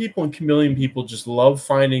 Tarantula people and chameleon people just love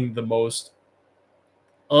finding the most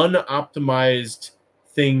unoptimized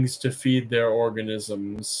things to feed their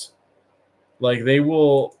organisms. Like they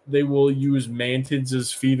will use mantids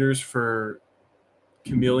as feeders for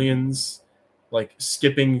chameleons, like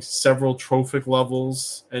skipping several trophic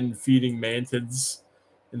levels and feeding mantids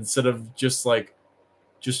instead of just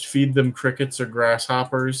feed them crickets or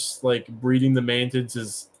grasshoppers. Like breeding the mantids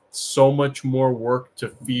is so much more work to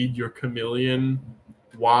feed your chameleon.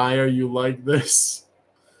 Why are you like this?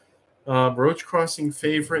 Roach crossing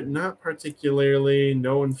favorite, not particularly.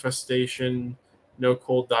 No infestation, no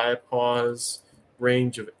cold diapause.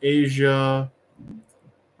 Range of Asia.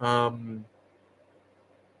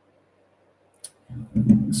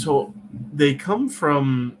 So they come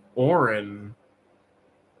from Oren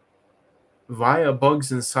via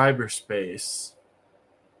bugs in cyberspace,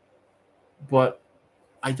 but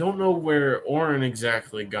I don't know where Oren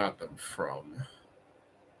exactly got them from.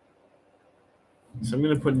 So I'm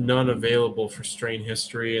going to put none available for strain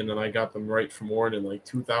history, and then I got them right from Oren in like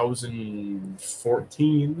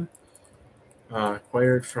 2014.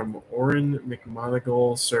 Acquired from Oren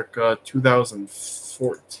McMonigal circa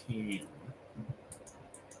 2014.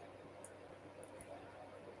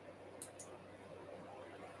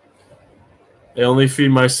 I only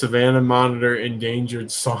feed my Savannah monitor endangered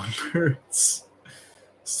songbirds.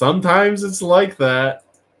 Sometimes it's like that.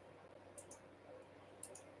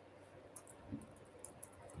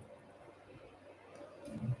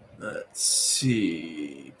 Let's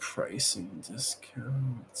see. Pricing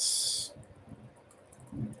discounts.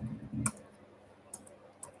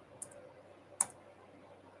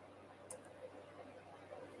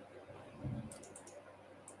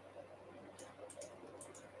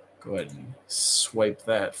 Go ahead and swipe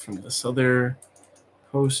that from this other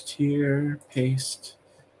post here. Paste.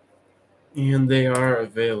 And they are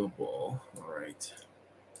available. All right.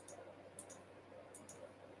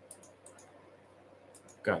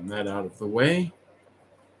 Gotten that out of the way.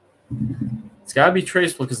 It's got to be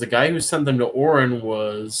traceable because the guy who sent them to Oren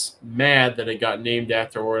was mad that it got named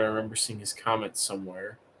after Oren. I remember seeing his comments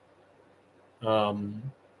somewhere.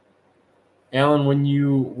 Alan, when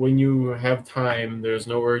you have time, there's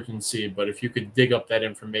no urgency, but if you could dig up that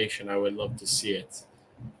information, I would love to see it.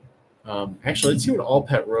 Actually, let's see what All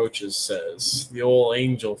Pet Roaches says. The old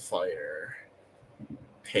Angel Fire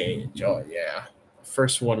page. Oh, yeah.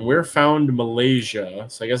 First one. Where found Malaysia?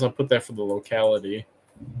 So I guess I'll put that for the locality.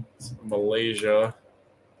 It's Malaysia.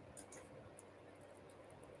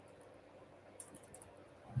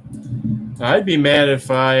 I'd be mad if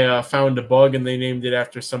I found a bug and they named it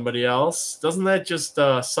after somebody else. Doesn't that just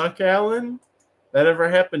suck, Alan? That ever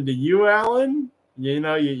happened to you, Alan? You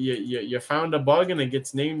know, you found a bug and it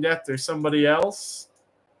gets named after somebody else?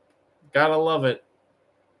 Gotta love it.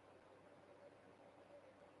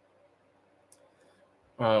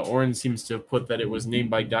 Oren seems to have put that it was named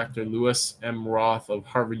by Dr. Lewis M. Roth of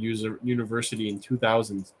Harvard University in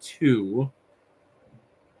 2002.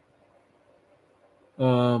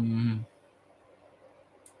 So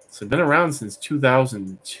been around since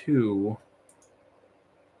 2002.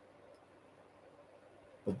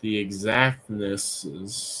 But the exactness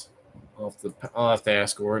is... I'll have to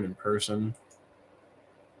ask Oren in person.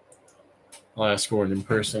 I'll ask Oren in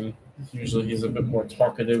person. Usually he's a bit more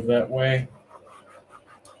talkative that way.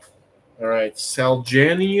 All right,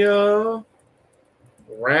 Saljania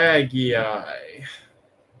raggii.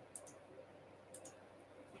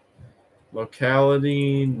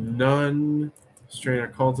 Locality, none. Strain or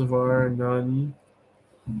cultivar, none.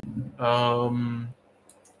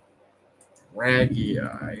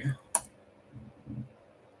 Raggii.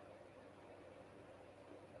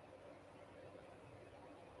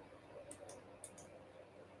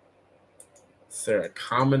 Is there a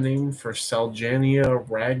common name for Salgania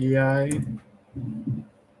raggii?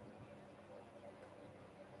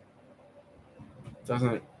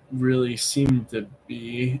 Doesn't really seem to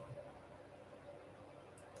be.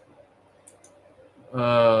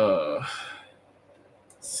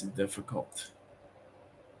 It's difficult.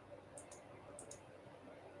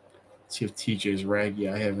 Let's see if TJ's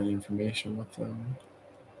raggii. I have any information with them.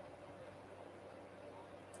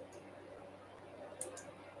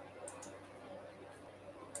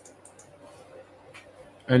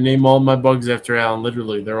 I name all my bugs after Alan.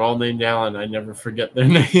 Literally, they're all named Alan. I never forget their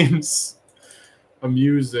names.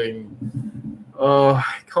 Amusing.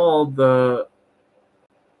 Called the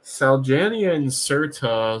Salgania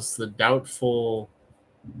incerta is the doubtful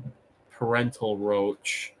parental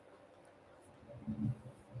roach.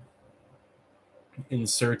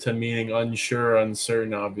 Incerta meaning unsure,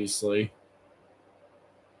 uncertain, obviously.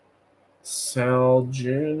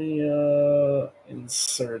 Salgania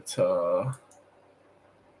incerta.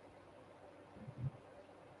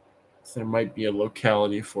 There might be a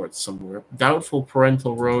locality for it somewhere. Doubtful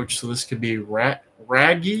parental roach, so this could be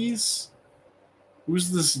raggies?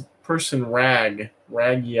 Who's this person Raggii.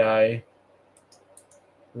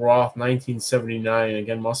 Roth, 1979.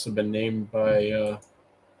 Again, must have been named by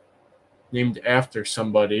named after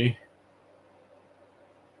somebody.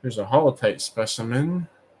 There's a holotype specimen.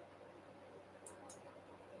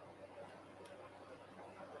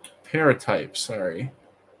 Paratype, sorry.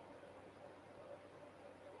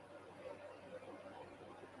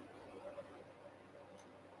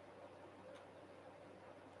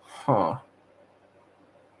 Huh.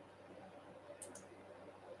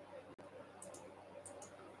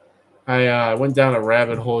 I went down a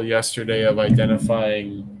rabbit hole yesterday of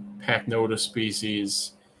identifying Pachnota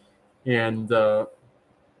species, and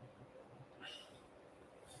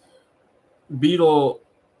beetle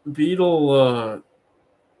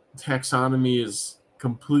taxonomy is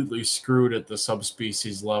completely screwed at the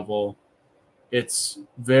subspecies level. It's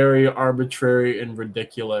very arbitrary and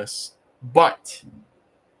ridiculous. But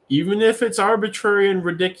even if it's arbitrary and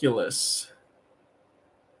ridiculous,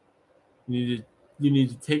 you need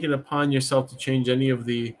to take it upon yourself to change any of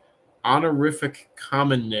the honorific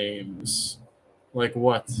common names. Like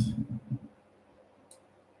what?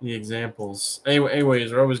 The examples.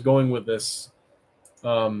 Anyways, where I was going with this.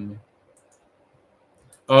 Satchel,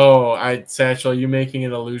 you making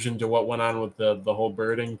an allusion to what went on with the whole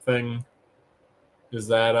birding thing? Is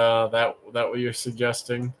that that what you're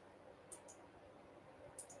suggesting?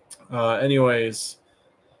 Anyways,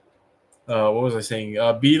 what was I saying?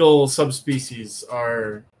 Beetle subspecies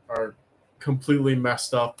are completely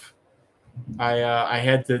messed up. I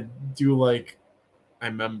had to do like I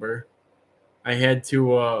remember. I had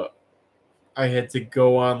to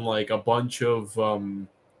go on like a bunch of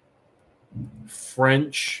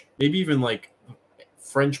French, maybe even like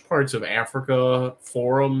French parts of Africa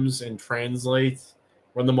forums and run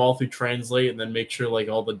them all through Translate, and then make sure like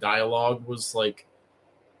all the dialogue was like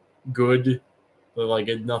good, like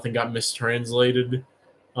nothing got mistranslated.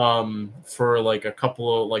 For like a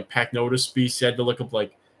couple of like Pachnota species, I had to look up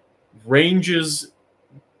like ranges,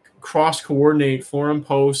 cross coordinate forum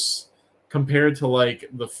posts compared to like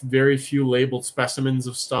the very few labeled specimens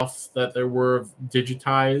of stuff that there were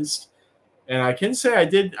digitized. And I can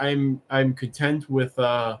say I'm content with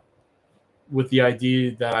the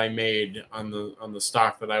ID that I made on the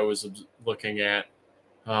stock that I was looking at.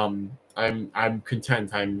 I'm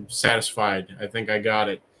content. I'm satisfied. I think I got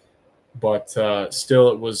it. But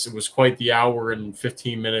still, it was quite the hour and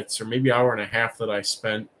 15 minutes, or maybe hour and a half that I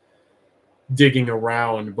spent digging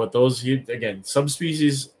around. But those, again,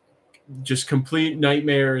 subspecies, just complete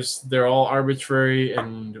nightmares. They're all arbitrary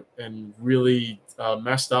and really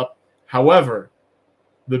messed up. However,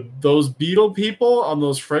 those beetle people on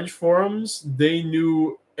those French forums, they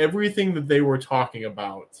knew everything that they were talking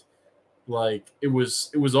about. Like it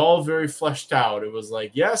was all very fleshed out. It was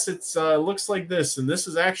like, yes, it's looks like this, and this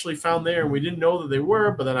is actually found there, and we didn't know that they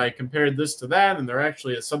were, but then I compared this to that, and they're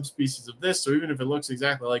actually a subspecies of this. So even if it looks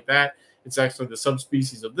exactly like that, it's actually the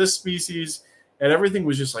subspecies of this species. And everything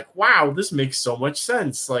was just like, wow, this makes so much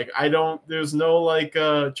sense. Like there's no like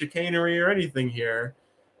chicanery or anything here.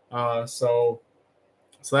 So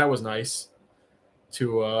that was nice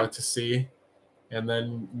to see, and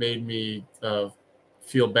then made me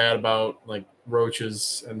feel bad about like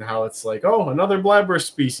roaches and how it's like, oh, another blabber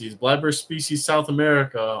species, South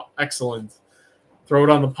America, excellent. throw it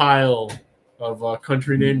on the pile of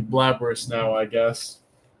country named Blabberus now, I guess.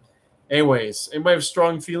 Anyways, anybody have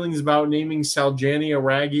strong feelings about naming Salgania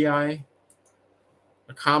raggii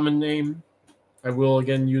a common name? I will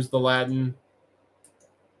again use the Latin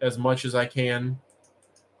as much as I can,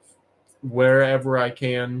 wherever I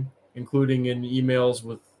can, including in emails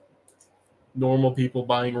with normal people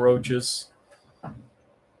buying roaches.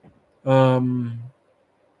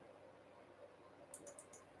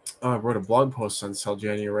 I wrote a blog post on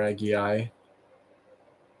Salgania raggii.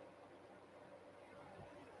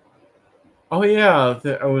 Oh yeah,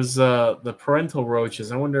 it was the parental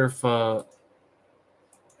roaches. I wonder if Raggii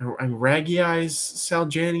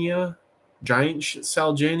Salgania, giant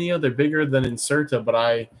Salgania. They're bigger than Incerta,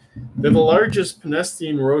 but they're the largest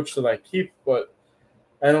Penestian roach that I keep. But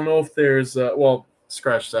I don't know if there's well,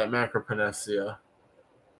 scratch that, Macropenestia.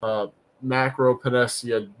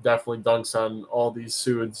 Macropenestia definitely dunks on all these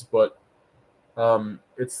suids, but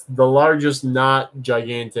it's the largest not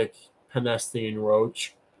gigantic Penestian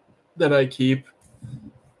roach that I keep.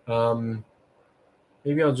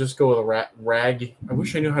 Maybe I'll just go with a rag. I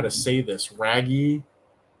wish I knew how to say this. Raggy.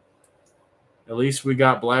 At least we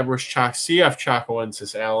got Blabberus CF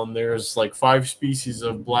chocoensis, Alan. There's like 5 species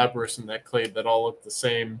of Blabberus in that clade that all look the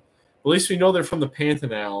same. At least we know they're from the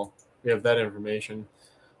Pantanal. We have that information.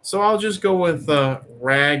 So I'll just go with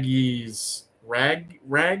Raggies. Rag?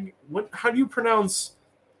 What? How do you pronounce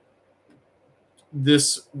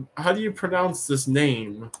this? How do you pronounce this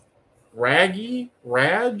name? Raggy?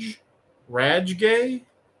 Rajgay?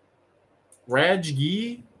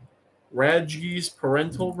 Rajgi? Rajgi's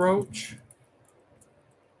parental roach?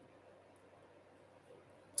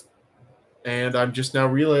 And I'm just now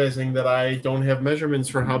realizing that I don't have measurements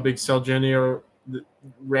for how big Salgania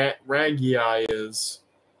raggii is,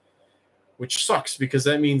 which sucks because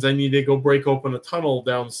that means I need to go break open a tunnel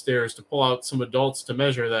downstairs to pull out some adults to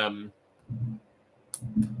measure them.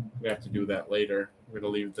 We have to do that later. We're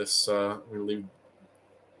gonna leave this.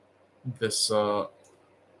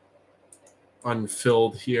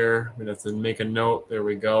 Unfilled here. We're gonna have to make a note. There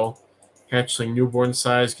we go. Hatchling newborn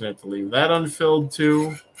size. Gonna have to leave that unfilled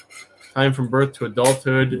too. Time from birth to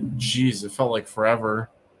adulthood. Jeez, it felt like forever.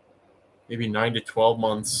 Maybe 9 to 12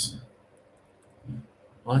 months.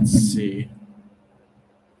 Let's see.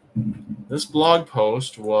 This blog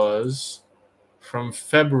post was from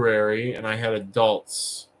February, and I had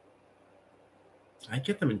adults. Did I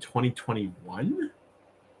get them in 2021?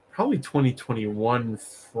 Probably 2021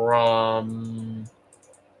 from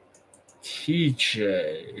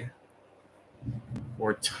TJ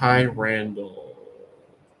or Ty Randall.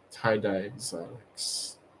 Tie-dye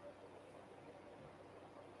exotics.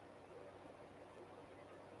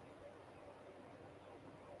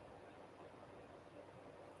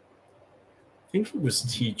 I think it was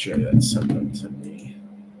TJ that sent them to me.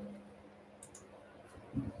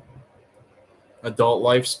 Adult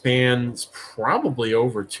lifespan's probably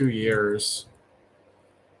over 2 years.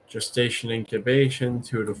 Gestation incubation,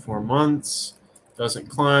 2 to 4 months. Doesn't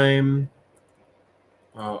climb.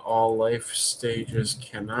 All life stages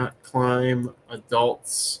cannot climb.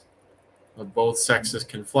 Adults of both sexes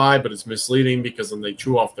can fly, but it's misleading because then they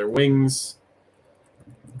chew off their wings.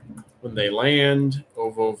 When they land,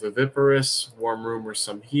 ovoviviparous, warm room or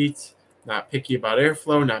some heat. Not picky about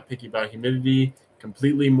airflow, not picky about humidity.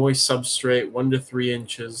 Completely moist substrate, 1 to 3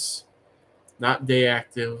 inches. Not day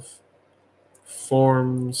active.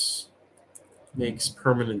 Forms. Makes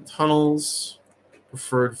permanent tunnels.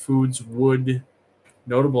 Preferred foods, wood.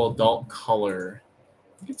 Notable adult color.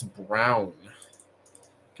 I think it's brown.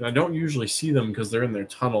 And I don't usually see them because they're in their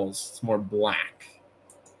tunnels. It's more black.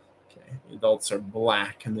 Okay, the adults are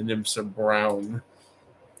black and the nymphs are brown.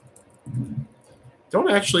 Don't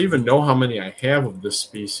actually even know how many I have of this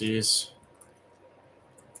species.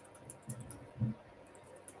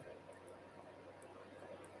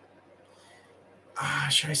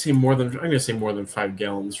 Should I say more than? I'm going to say more than 5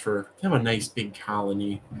 gallons to have a nice big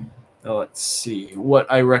colony. Now let's see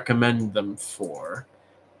what I recommend them for.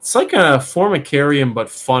 It's like a formicarium, but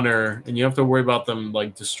funner, and you have to worry about them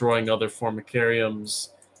like destroying other formicariums,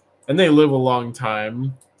 and they live a long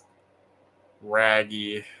time.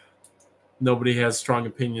 Raggy. Nobody has strong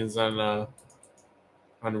opinions on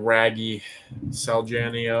raggy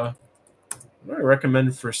Salgania. What do I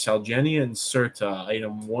recommend for Salgania incerta?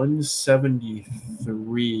 Item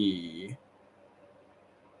 173.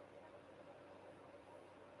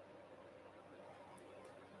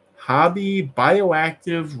 Hobby,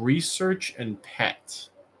 bioactive, research, and pet.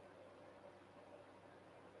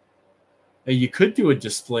 Now you could do a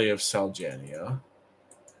display of Salgania.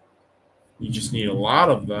 You just need a lot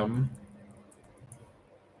of them.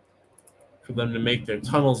 for them to make their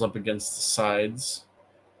tunnels up against the sides.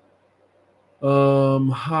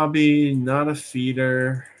 Hobby, not a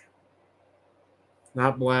feeder,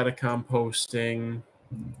 not bladder composting,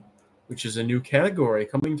 which is a new category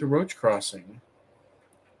coming to Roach Crossing.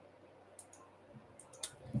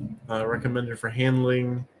 Recommended for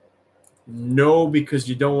handling. No, because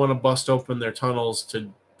you don't want to bust open their tunnels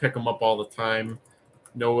to pick them up all the time.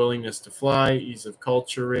 No willingness to fly, ease of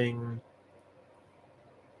culturing.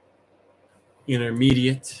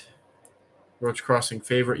 Intermediate. Roach Crossing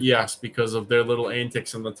favorite, yes, because of their little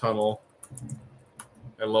antics in the tunnel.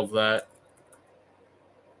 I love that.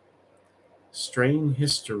 Strain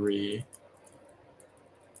history.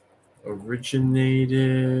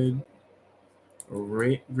 Originates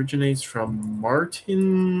from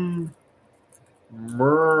Martin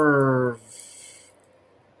Mervick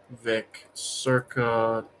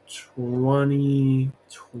circa 2020,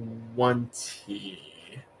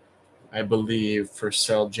 I believe, for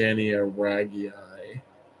Salgania ragii.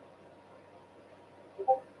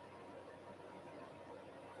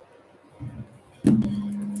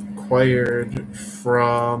 Acquired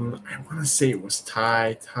from, I want to say it was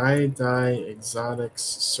tie-dye exotics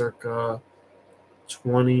circa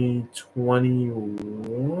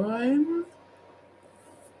 2021.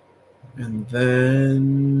 And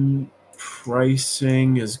then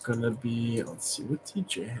pricing is going to be, let's see what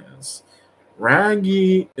TJ has.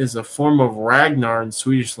 Raggi is a form of Ragnar in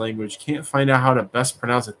Swedish language. Can't find out how to best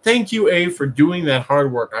pronounce it. Thank you, A, for doing that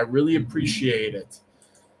hard work. I really appreciate it.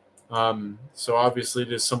 So obviously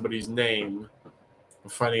it is somebody's name.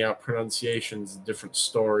 Finding out pronunciation is a different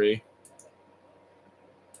story.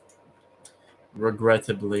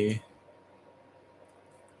 Regrettably.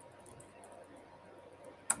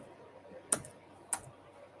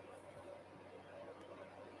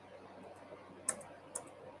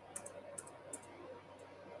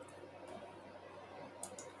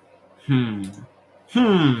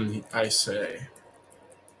 I say.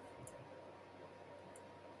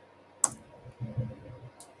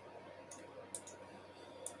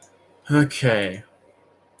 Okay.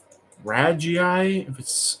 Ragii, if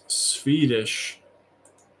it's Swedish,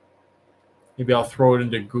 maybe I'll throw it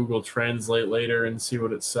into Google Translate later and see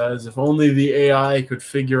what it says. If only the AI could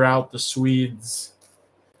figure out the Swedes.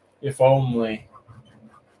 If only.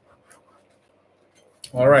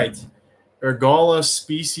 All right. Ergala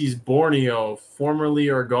species Borneo, formerly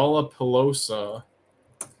Ergala pilosa,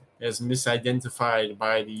 as misidentified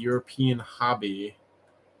by the European hobby.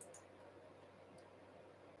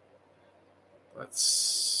 Let's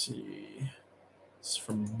see. It's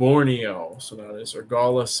from Borneo. So that is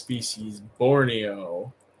Ergala species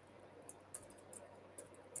Borneo.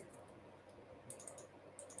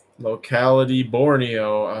 Locality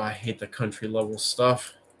Borneo. I hate the country level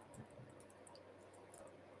stuff.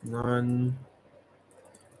 None.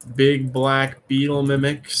 Big black beetle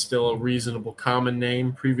mimic, still a reasonable common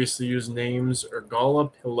name. Previously used names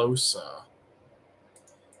Ergala pilosa.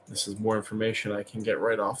 This is more information I can get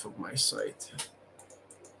right off of my site.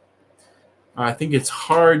 I think it's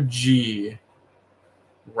hard G.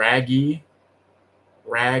 Raggy.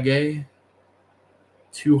 Raggy.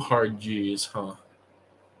 2 hard G's, huh?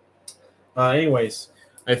 Anyways,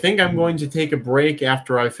 I think I'm going to take a break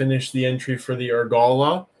after I finish the entry for the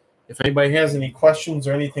Ergala. If anybody has any questions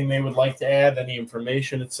or anything they would like to add, any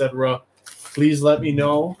information, etc., please let me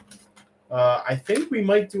know. I think we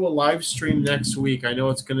might do a live stream next week. I know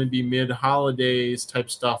it's going to be mid-holidays type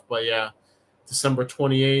stuff, but yeah, December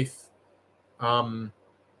 28th.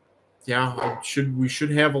 We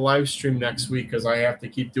should have a live stream next week because I have to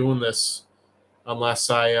keep doing this unless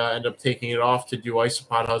I end up taking it off to do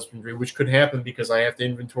isopod husbandry, which could happen because I have to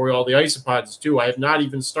inventory all the isopods too. I have not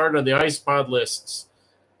even started the isopod lists.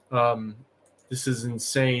 This is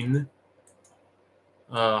insane.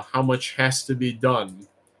 How much has to be done?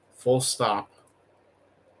 Full stop.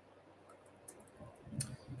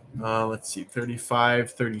 Let's see,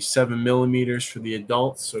 35, 37 millimeters for the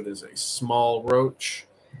adults. So it is a small roach.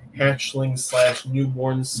 Hatchling /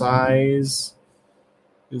 newborn size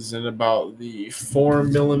is in about the 4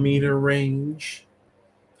 millimeter range.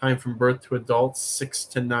 Time from birth to adults, 6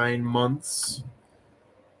 to 9 months.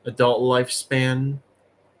 Adult lifespan,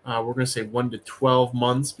 we're going to say 1 to 12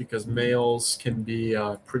 months because males can be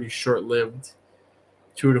pretty short-lived.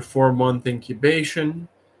 2 to 4 month incubation.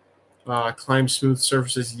 Climb smooth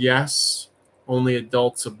surfaces, yes. Only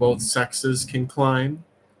adults of both sexes can climb.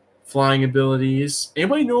 Flying abilities.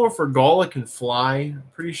 Anybody know if Ergala can fly? I'm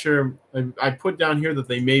pretty sure I put down here that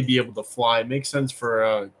they may be able to fly. It makes sense for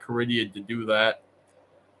a Caridiid to do that.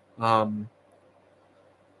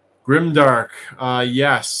 Grimdark,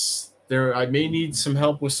 yes. I may need some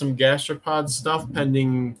help with some gastropod stuff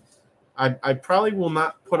pending. I probably will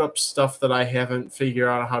not put up stuff that I haven't figured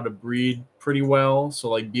out how to breed pretty well. So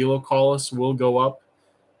like Belocolus will go up.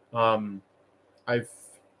 I've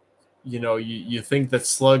you think that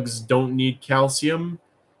slugs don't need calcium,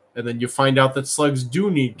 and then you find out that slugs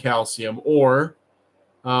do need calcium, or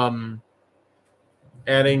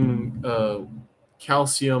adding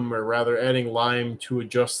calcium, or rather adding lime to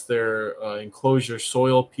adjust their enclosure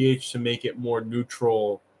soil pH to make it more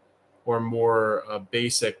neutral or more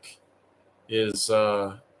basic is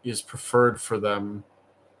preferred for them.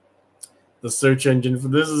 The search engine for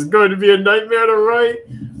this is going to be a nightmare to write.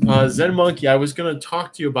 Zen Monkey, I was going to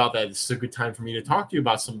talk to you about that. This is a good time for me to talk to you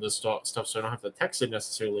about some of this stuff so I don't have to text it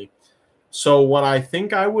necessarily. So what I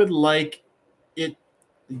think I would like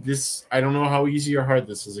I don't know how easy or hard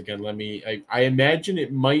this is. Again, I imagine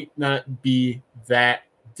it might not be that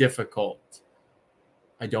difficult.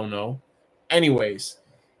 I don't know. Anyways,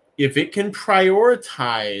 if it can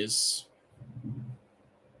prioritize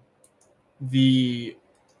the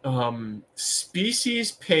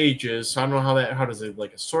species pages, so I don't know how does it,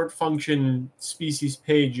 like a sort function species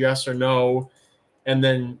page, yes or no, and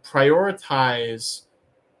then prioritize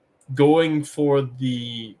going for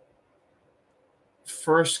the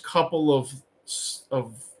first couple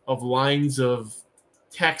of lines of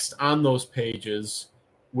text on those pages,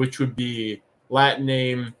 which would be Latin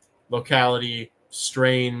name, locality,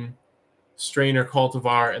 strain or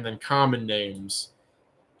cultivar, and then common names.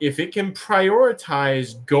 If it can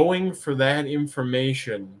prioritize going for that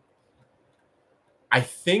information, I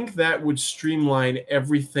think that would streamline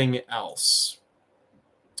everything else.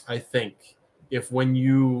 I think if when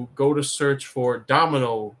you go to search for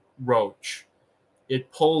domino roach,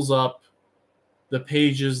 it pulls up the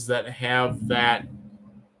pages that have that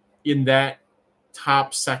in that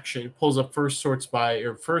top section. It pulls up first sorts by,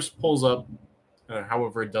 or first pulls up,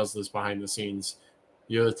 however it does this behind the scenes.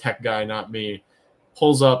 You're the tech guy, not me.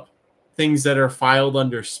 Pulls up things that are filed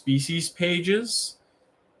under species pages,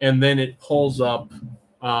 and then it pulls up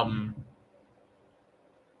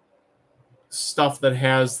stuff that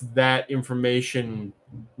has that information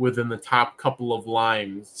within the top couple of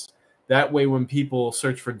lines. That way, when people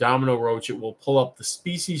search for domino roach, it will pull up the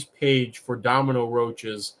species page for domino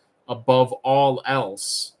roaches above all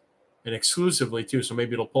else, and exclusively too. So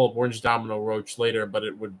maybe it'll pull up orange domino roach later, but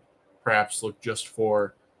it would perhaps look just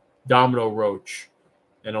for domino roach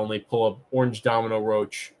and only pull up orange domino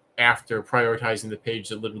roach after prioritizing the page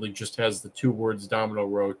that literally just has the two words domino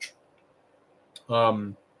roach.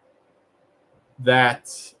 That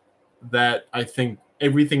I think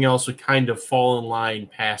everything else would kind of fall in line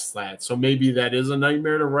past that. So maybe that is a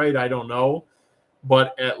nightmare to write. I don't know,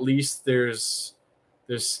 but at least there's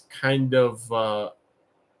kind of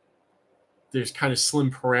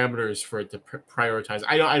slim parameters for it to prioritize.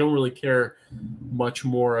 I don't really care much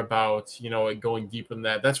more about it going deep in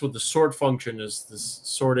that. That's what the sort function is. This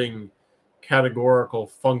sorting categorical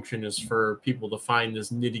function is for people to find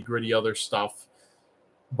this nitty gritty other stuff.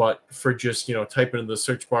 But for just typing in the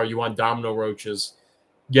search bar you want domino roaches,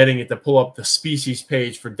 getting it to pull up the species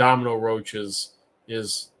page for domino roaches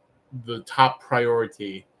is the top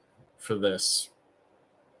priority for this.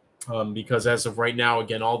 Because as of right now,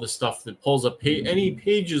 again, all the stuff that pulls up any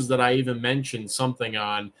pages that I even mentioned something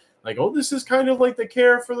on, like, oh, this is kind of like the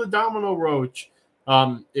care for the domino roach.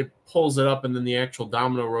 It pulls it up, and then the actual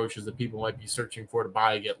domino roaches that people might be searching for to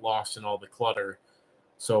buy get lost in all the clutter.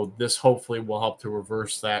 So this hopefully will help to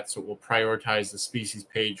reverse that. So it will prioritize the species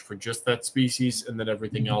page for just that species, and then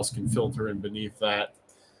everything else can filter in beneath that.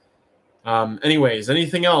 Anyways,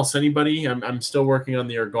 anything else? Anybody? I'm still working on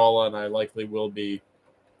the Argala, and I likely will be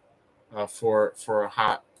for a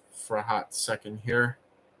hot second here.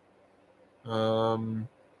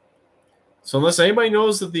 So unless anybody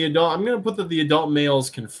knows that I'm going to put that the adult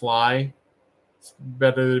males can fly. It's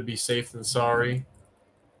better to be safe than sorry.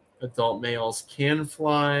 Adult males can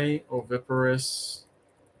fly, oviparous.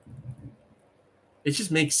 It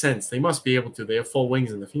just makes sense. They must be able to. They have full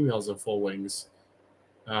wings, and the females have full wings.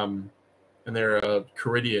 And they're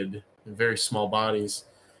caridiid in very small bodies.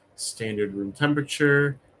 Standard room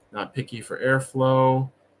temperature, not picky for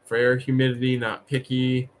airflow. For air humidity, not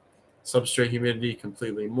picky. Substrate humidity,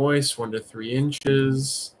 completely moist, 1 to 3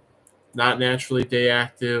 inches. Not naturally day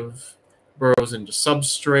active. Burrows into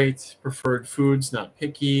substrate. Preferred foods, not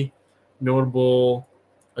picky. Notable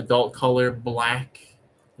adult color, black.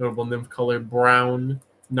 Notable nymph color, brown.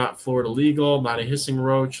 Not Florida legal. Not a hissing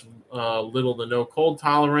roach. Little to no cold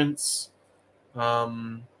tolerance.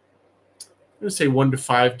 I'm going to say 1 to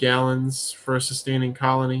 5 gallons for a sustaining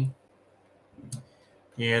colony.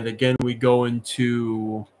 And again, we go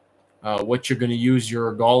into what you're going to use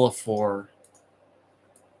your Argala for.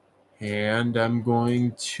 And I'm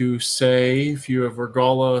going to say if you have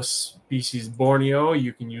Argala species Borneo,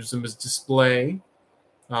 you can use them as display,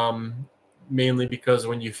 mainly because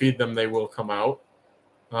when you feed them, they will come out.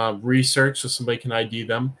 Research so somebody can ID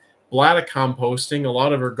them. Bladder composting, a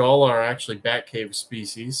lot of Argala are actually bat cave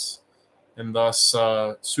species, and thus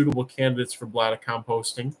suitable candidates for bladder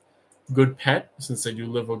composting. Good pet, since they do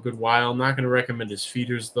live a good while. I'm not going to recommend as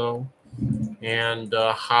feeders, though. And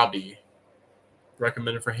hobby.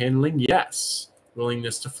 Recommended for handling? Yes.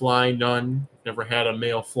 Willingness to fly? None. Never had a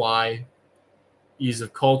male fly. Ease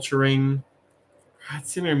of culturing?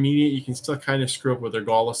 It's intermediate. You can still kind of screw up with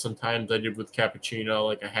Argala sometimes. I did with Cappuccino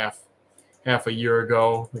like a half a year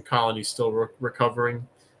ago. The colony's still recovering.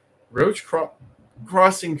 Roach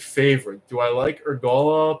crossing favorite. Do I like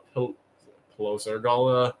Argala pilosa?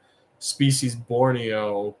 Argala species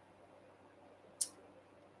Borneo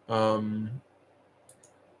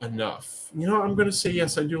enough. You know, I'm going to say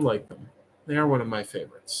yes, I do like them. They are one of my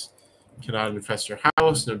favorites. Cannot infest your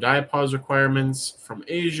house. No diapause requirements. From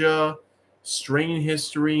Asia. Strain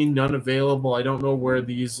history. None available. I don't know where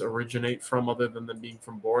these originate from other than them being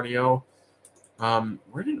from Borneo.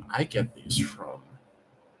 Where did I get these from?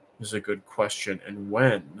 Is a good question. And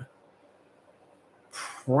when?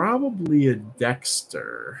 Probably a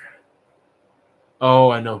Dexter. Oh,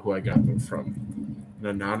 I know who I got them from. An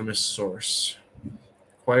anonymous source.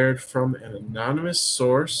 Acquired from an anonymous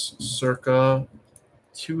source circa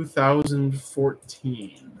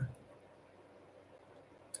 2014.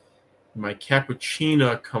 My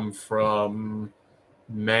Cappuccino come from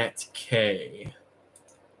Matt K.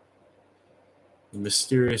 The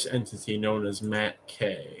mysterious entity known as Matt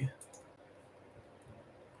K.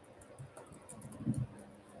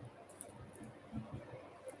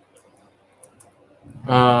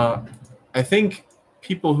 I think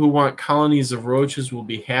people who want colonies of roaches will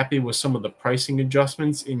be happy with some of the pricing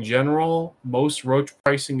adjustments. In general, most roach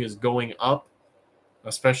pricing is going up,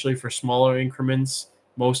 especially for smaller increments.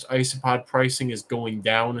 Most isopod pricing is going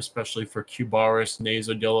down, especially for Cubaris,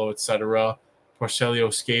 Nasodillo, etc. Porcelio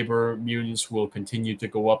scaber mutants will continue to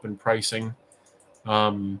go up in pricing.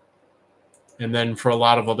 And then for a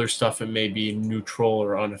lot of other stuff, it may be neutral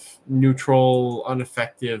or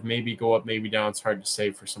ineffective, maybe go up, maybe down. It's hard to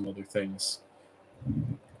say for some other things.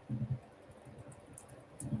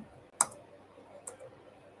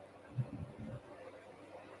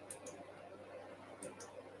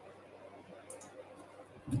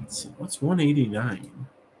 Let's see, what's 189?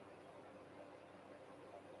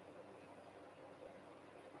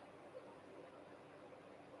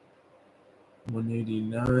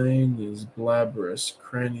 $189 is Glabrous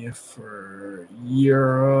cranifer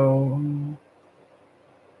Euro.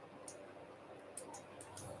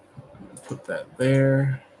 Put that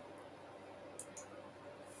there.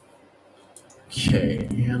 Okay,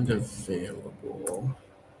 and available.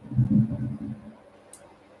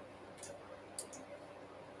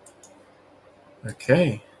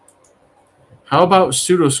 Okay. How about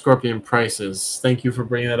pseudoscorpion prices? Thank you for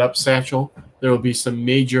bringing that up, Satchel. There will be some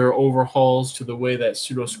major overhauls to the way that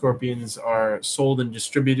pseudoscorpions are sold and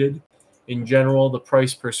distributed. In general, the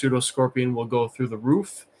price per pseudoscorpion will go through the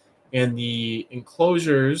roof, and the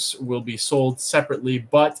enclosures will be sold separately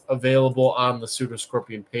but available on the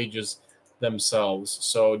pseudoscorpion pages themselves.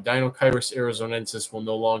 So Deinocheirus arizonensis will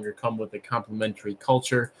no longer come with a complementary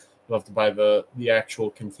culture. You'll have to buy the actual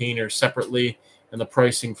container separately. And the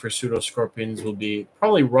pricing for pseudoscorpions will be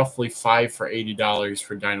probably roughly $5 for $80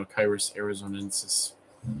 for Deinocheirus arizonensis.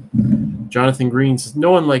 Jonathan Green says,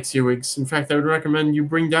 no one likes earwigs. In fact, I would recommend you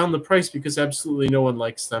bring down the price because absolutely no one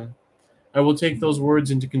likes them. I will take those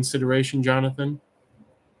words into consideration, Jonathan.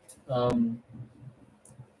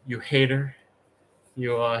 You hater.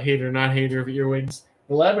 You hater, not hater of earwigs.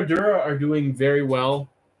 The Labradora are doing very well.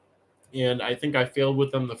 And I think I failed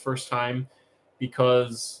with them the first time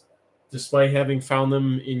because despite having found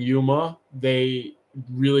them in Yuma, they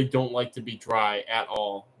really don't like to be dry at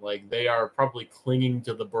all. Like, they are probably clinging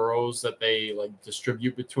to the burrows that they like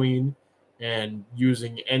distribute between and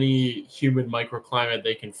using any humid microclimate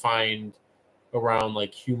they can find around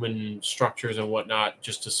like human structures and whatnot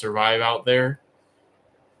just to survive out there.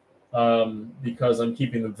 Because I'm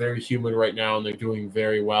keeping them very humid right now and they're doing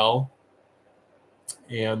very well.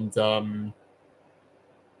 And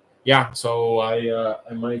yeah, so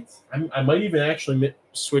I might even actually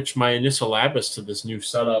switch my Anissolabus to this new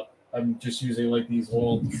setup. I'm just using like these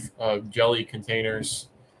old jelly containers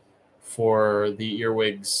for the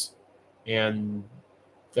earwigs, and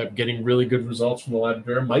I'm getting really good results from the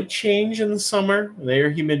Labrador. Might change in the summer.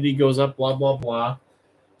 Their humidity goes up, blah blah blah.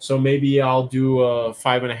 So maybe I'll do a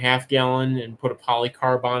 5.5 gallon and put a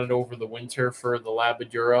polycarb on it over the winter for the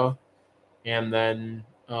Labradora, and then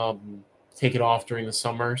take it off during the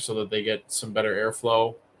summer so that they get some better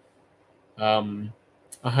airflow.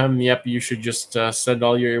 Yep, you should just send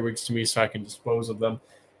all your earwigs to me so I can dispose of them.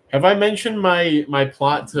 Have I mentioned my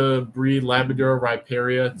plot to breed Labrador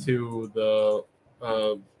riparia to the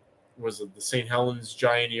was it the St. Helens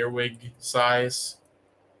giant earwig size?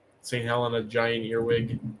 St. Helena giant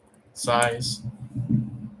earwig size.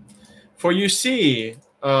 For you see,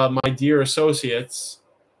 my dear associates,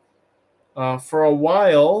 for a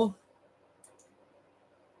while,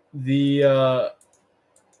 the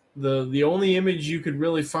only image you could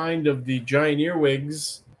really find of the giant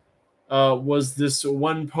earwigs was this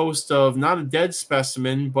one post of not a dead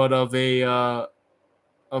specimen, but of a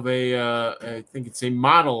I think it's a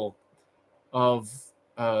model of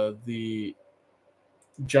the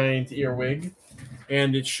giant earwig,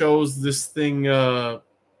 and it shows this thing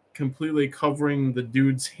completely covering the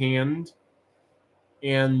dude's hand,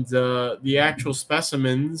 and the actual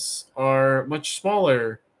specimens are much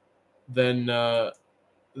smaller than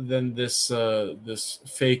this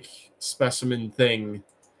fake specimen thing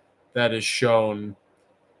that is shown,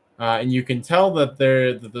 and you can tell that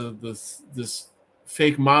this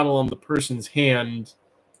fake model on the person's hand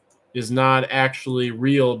is not actually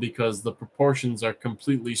real because the proportions are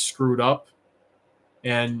completely screwed up.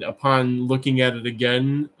 And upon looking at it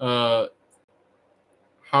again, how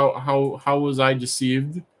was I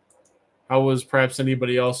deceived? How was perhaps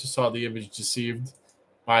anybody else who saw the image deceived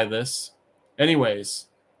by this? Anyways,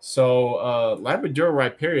 so Labrador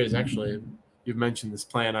riparia is actually, you've mentioned this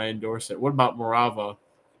plant, I endorse it. What about Morava?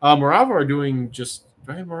 Morava are doing just,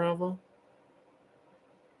 do I have Morava?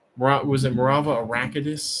 Was it Morava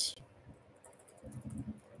arachidis?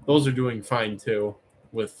 Those are doing fine too,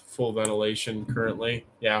 with full ventilation currently.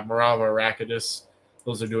 Yeah, Morava arachidis,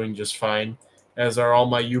 those are doing just fine. As are all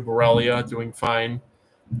my Euborelia, doing fine.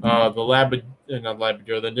 The not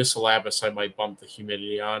Labrador, the Nissalabus, I might bump the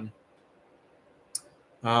humidity on.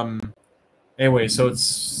 Anyway, so it's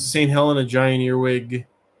St. Helena giant earwig.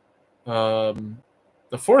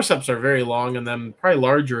 The forceps are very long, and then probably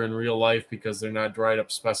larger in real life because they're not dried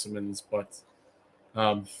up specimens, but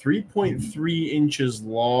 3.3 inches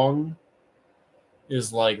long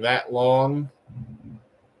is like that long.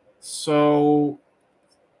 So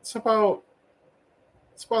it's about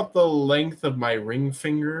the length of my ring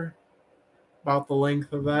finger. About the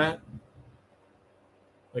length of that.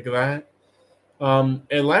 Like that. And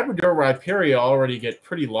Labrador riparia already get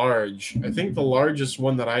pretty large. I think the largest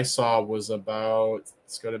one that I saw was about,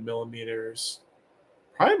 let's go to millimeters,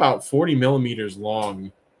 probably about 40 millimeters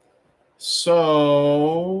long.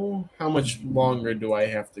 So how much longer do I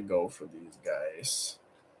have to go for these guys?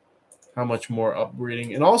 How much more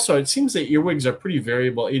upbreeding? And also, it seems that earwigs are pretty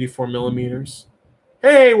variable, 84 millimeters.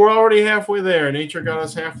 Hey, we're already halfway there. Nature got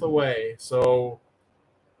us half the way. So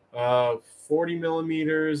 40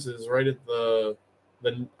 millimeters is right at the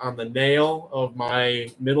on the nail of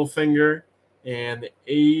my middle finger, and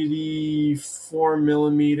 84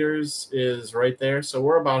 millimeters is right there. So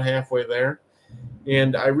we're about halfway there.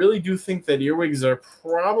 And I really do think that earwigs are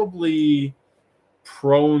probably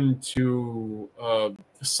prone to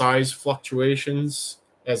size fluctuations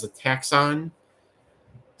as a taxon.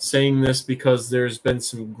 Saying this because there's been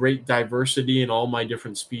some great diversity in all my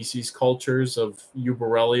different species cultures of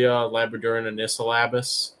Euborelia, Labradoran, and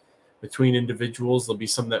Nissalabus. Between individuals, there'll be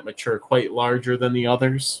some that mature quite larger than the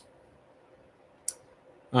others.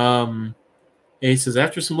 A says,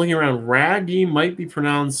 after some looking around, Raggy might be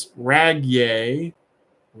pronounced Ragye.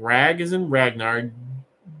 Rag is in Ragnar.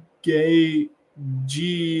 Gay,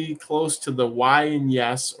 G close to the Y in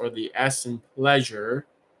yes or the S in pleasure.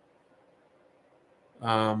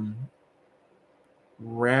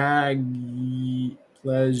 Raggy,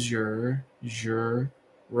 pleasure,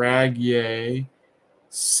 ragye,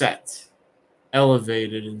 set.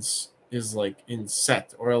 Elevated is like in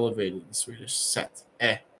set or elevated in Swedish. Set.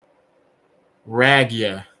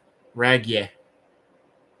 Ragya.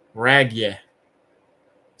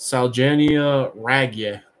 Salgenia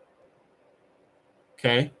ragya.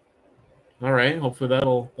 Okay. All right. Hopefully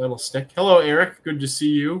that'll stick. Hello, Eric. Good to see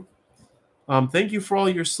you. Thank you for all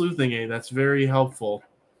your sleuthing, That's very helpful.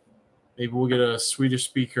 Maybe we'll get a Swedish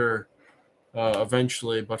speaker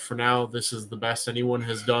eventually, but for now, this is the best anyone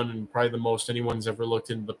has done and probably the most anyone's ever looked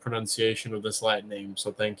into the pronunciation of this Latin name,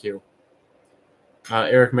 so thank you.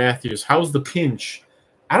 Eric Matthews, how's the pinch?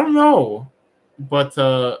 I don't know, but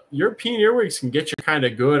European earwigs can get you kind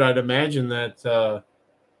of good. I'd imagine that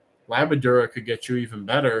Labrador could get you even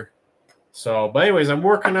better. So, but anyways, I'm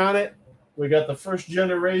working on it. We got the first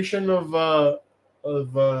generation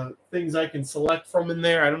of things I can select from in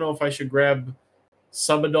there. I don't know if I should grab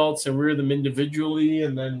subadults and rear them individually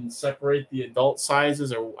and then separate the adult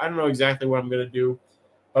sizes, or I don't know exactly what I'm going to do,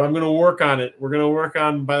 but I'm going to work on it. We're going to work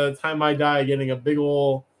on, by the time I die, getting a big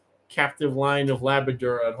old captive line of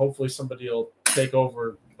Labrador, and hopefully somebody will take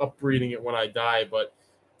over upbreeding it when I die. But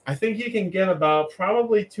I think you can get about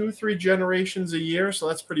probably 2-3 generations a year, so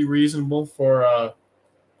that's pretty reasonable for a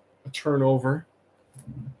turnover.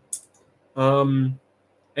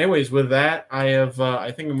 Anyways, with that, I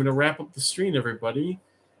think I'm going to wrap up the stream, everybody.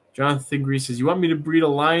 Jonathan Gree says, you want me to breed a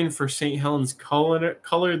line for St. Helens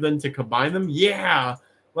color then to combine them? Yeah.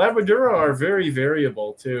 Labradora are very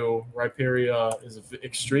variable, too. Rhyperia is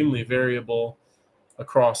extremely variable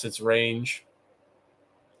across its range.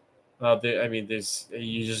 You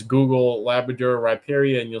just Google Labrador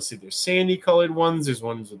Rhyperia, and you'll see there's sandy-colored ones. There's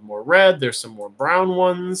ones with more red. There's some more brown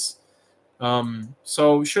ones.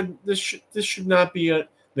 So this should not be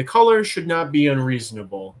the color should not be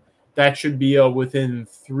unreasonable. That should be within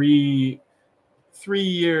 3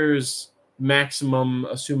 years maximum,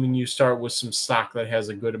 assuming you start with some stock that has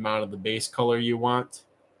a good amount of the base color you want.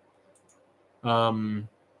 And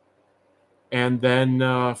then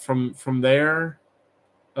from there,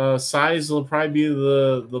 size will probably be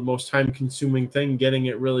the most time-consuming thing. Getting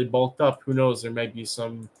it really bulked up. Who knows? There might be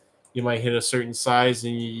some. You might hit a certain size,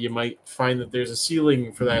 and you might find that there's a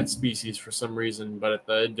ceiling for that species for some reason. But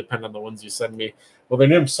it depends on the ones you send me. Well, they're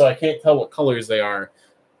nymphs, so I can't tell what colors they are.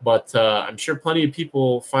 But I'm sure plenty of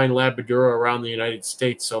people find Labrador around the United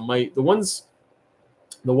States. So the ones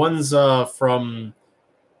from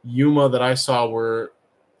Yuma that I saw were,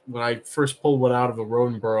 when I first pulled one out of a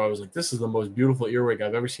rodent burrow, I was like, this is the most beautiful earwig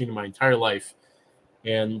I've ever seen in my entire life.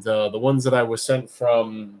 And the ones that I was sent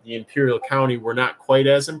from the Imperial County were not quite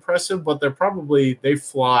as impressive, but they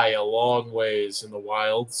fly a long ways in the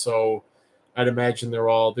wild. So I'd imagine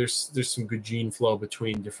there's some good gene flow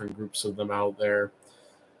between different groups of them out there.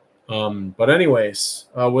 But anyways,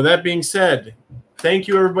 with that being said, thank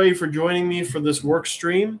you everybody for joining me for this work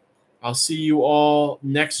stream. I'll see you all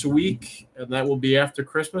next week, and that will be after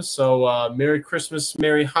Christmas. So Merry Christmas,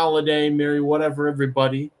 Merry Holiday, Merry whatever,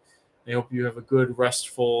 everybody. I hope you have a good,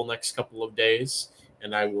 restful next couple of days,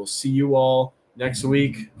 and I will see you all next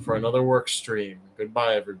week for another work stream.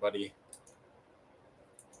 Goodbye, everybody.